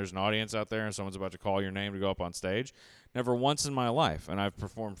backstage and there's an audience out there and someone's about to call your name to go up on stage. Never once in my life, and I've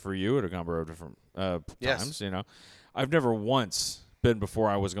performed for you at a number of different Yes. times. I've never once been before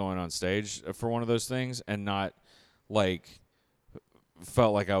I was going on stage for one of those things and not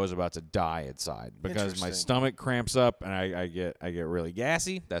felt like I was about to die inside because my Interesting. stomach cramps up and I get really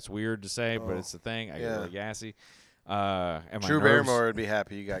gassy. That's weird to say, but Oh, it's the thing. I yeah. get really gassy. And my Drew nerves- Barrymore would be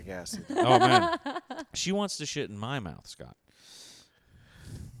happy you got gassy. Oh man, she wants to shit in my mouth, Scott.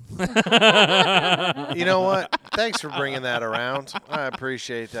 You know what? Thanks for bringing that around. I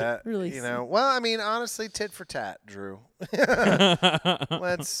appreciate that. Really Well, I mean, honestly, tit for tat, Drew.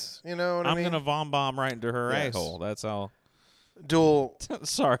 Let's, you know what I I'm mean? gonna vom bomb right into her Yes. a-hole. That's all. Duel.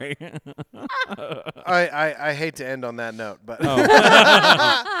 Sorry. I hate to end on that note, but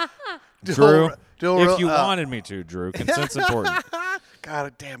Oh. Drew, Duel, if you wanted me to, Drew, consent's important.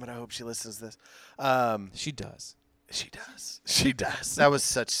 God damn it! I hope she listens to this. She does. She does. She does. That was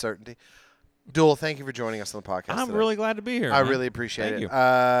such certainty. Duel, thank you for joining us on the podcast. I'm today. really glad to be here. I man. really appreciate Thank it.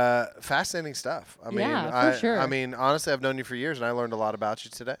 you. Fascinating stuff. I mean, Yeah, for sure. I mean, honestly, I've known you for years, and I learned a lot about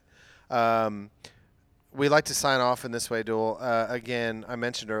you today. We like to sign off in this way, Duel. Again, I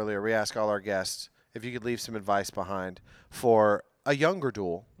mentioned earlier, we ask all our guests if you could leave some advice behind for a younger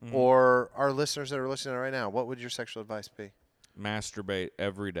Duel Mm-hmm. or our listeners that are listening right now. What would your sexual advice be? Masturbate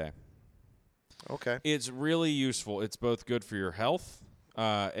every day. Okay. It's really useful. It's both good for your health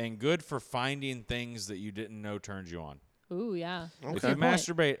and good for finding things that you didn't know turned you on. Ooh, yeah. Okay. If you Good point.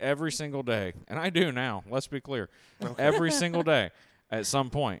 masturbate every single day, and I do now, let's be clear, every single day at some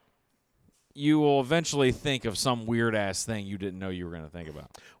point, you will eventually think of some weird-ass thing you didn't know you were going to think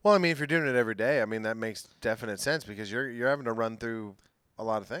about. Well, I mean, if you're doing it every day, I mean, that makes definite sense because you're having to run through a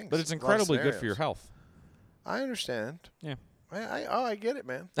lot of things. But it's a lot of incredibly good for your scenarios. health. I understand. Yeah. I get it,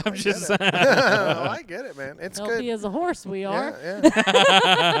 man. I'm I just get it. Oh, I get it, man. It's Healthy good. as a horse, we are.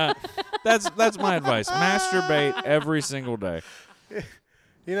 Yeah. That's my advice. Masturbate every single day.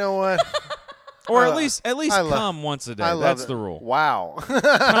 You know what? Or I at lo- least I love- come once a day. I love That's it. the rule. Wow.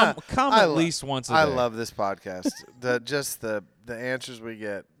 Come I at lo- least once a day. I love this podcast. The answers we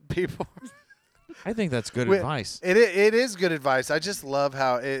get. People. I think that's good We- advice. It is good advice. I just love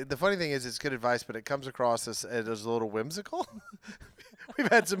how the funny thing is it's good advice, but it comes across as a little whimsical. We've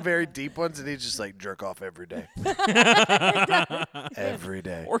had some very deep ones, and he's just like jerk off every day, every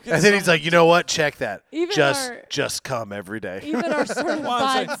day. Or can And then he's someone- like, you know what? Check that. Even just our- just come every day. Even our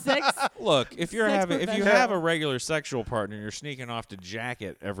certified sex. Look, if you're Sex if you professional. have a regular sexual partner and you're sneaking off to jack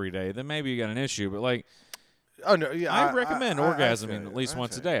it every day, then maybe you got an issue. But like, Oh no, yeah. I recommend I feel orgasming you. at least I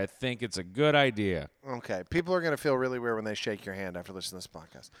once a feel you. day. I think it's a good idea. Okay, people are gonna feel really weird when they shake your hand after listening to this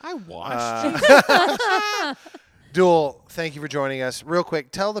podcast. I watched. Duel, thank you for joining us. Real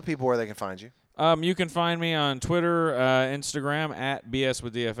quick, tell the people where they can find you. You can find me on Twitter, Instagram at BS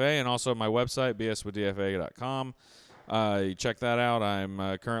with DFA, and also my website bswithdfa.com. You check that out.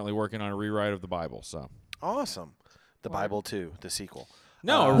 I'm currently working on a rewrite of the Bible. So Awesome. The Wow. Bible 2, the sequel.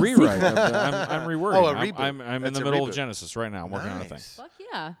 No, a rewrite. I'm rewording. Oh, a reboot. I'm in It's the a middle reboot. of Genesis right now. I'm working on a thing. Nice. Fuck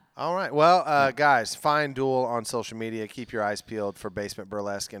yeah. All right. Well, guys, find Duel on social media. Keep your eyes peeled for Basement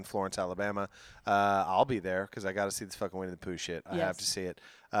Burlesque in Florence, Alabama. I'll be there because I got to see this fucking Winnie the Pooh shit. I have Yes. to see it.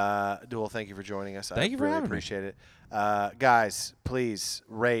 Duel, thank you for joining us. Thank you for really having me. appreciate it. Guys, please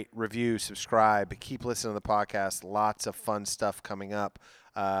rate, review, subscribe. Keep listening to the podcast. Lots of fun stuff coming up.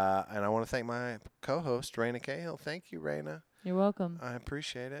 And I want to thank my co-host, Raina Cahill. Thank you, Raina. You're welcome. I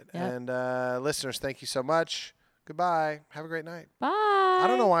appreciate it. Yep. And listeners, thank you so much. Goodbye. Have a great night. Bye. I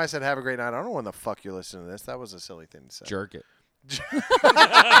don't know why I said have a great night. I don't know when the fuck you're listening to this. That was a silly thing to say. Jerk it.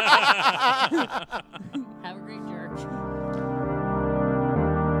 Have a great jerk.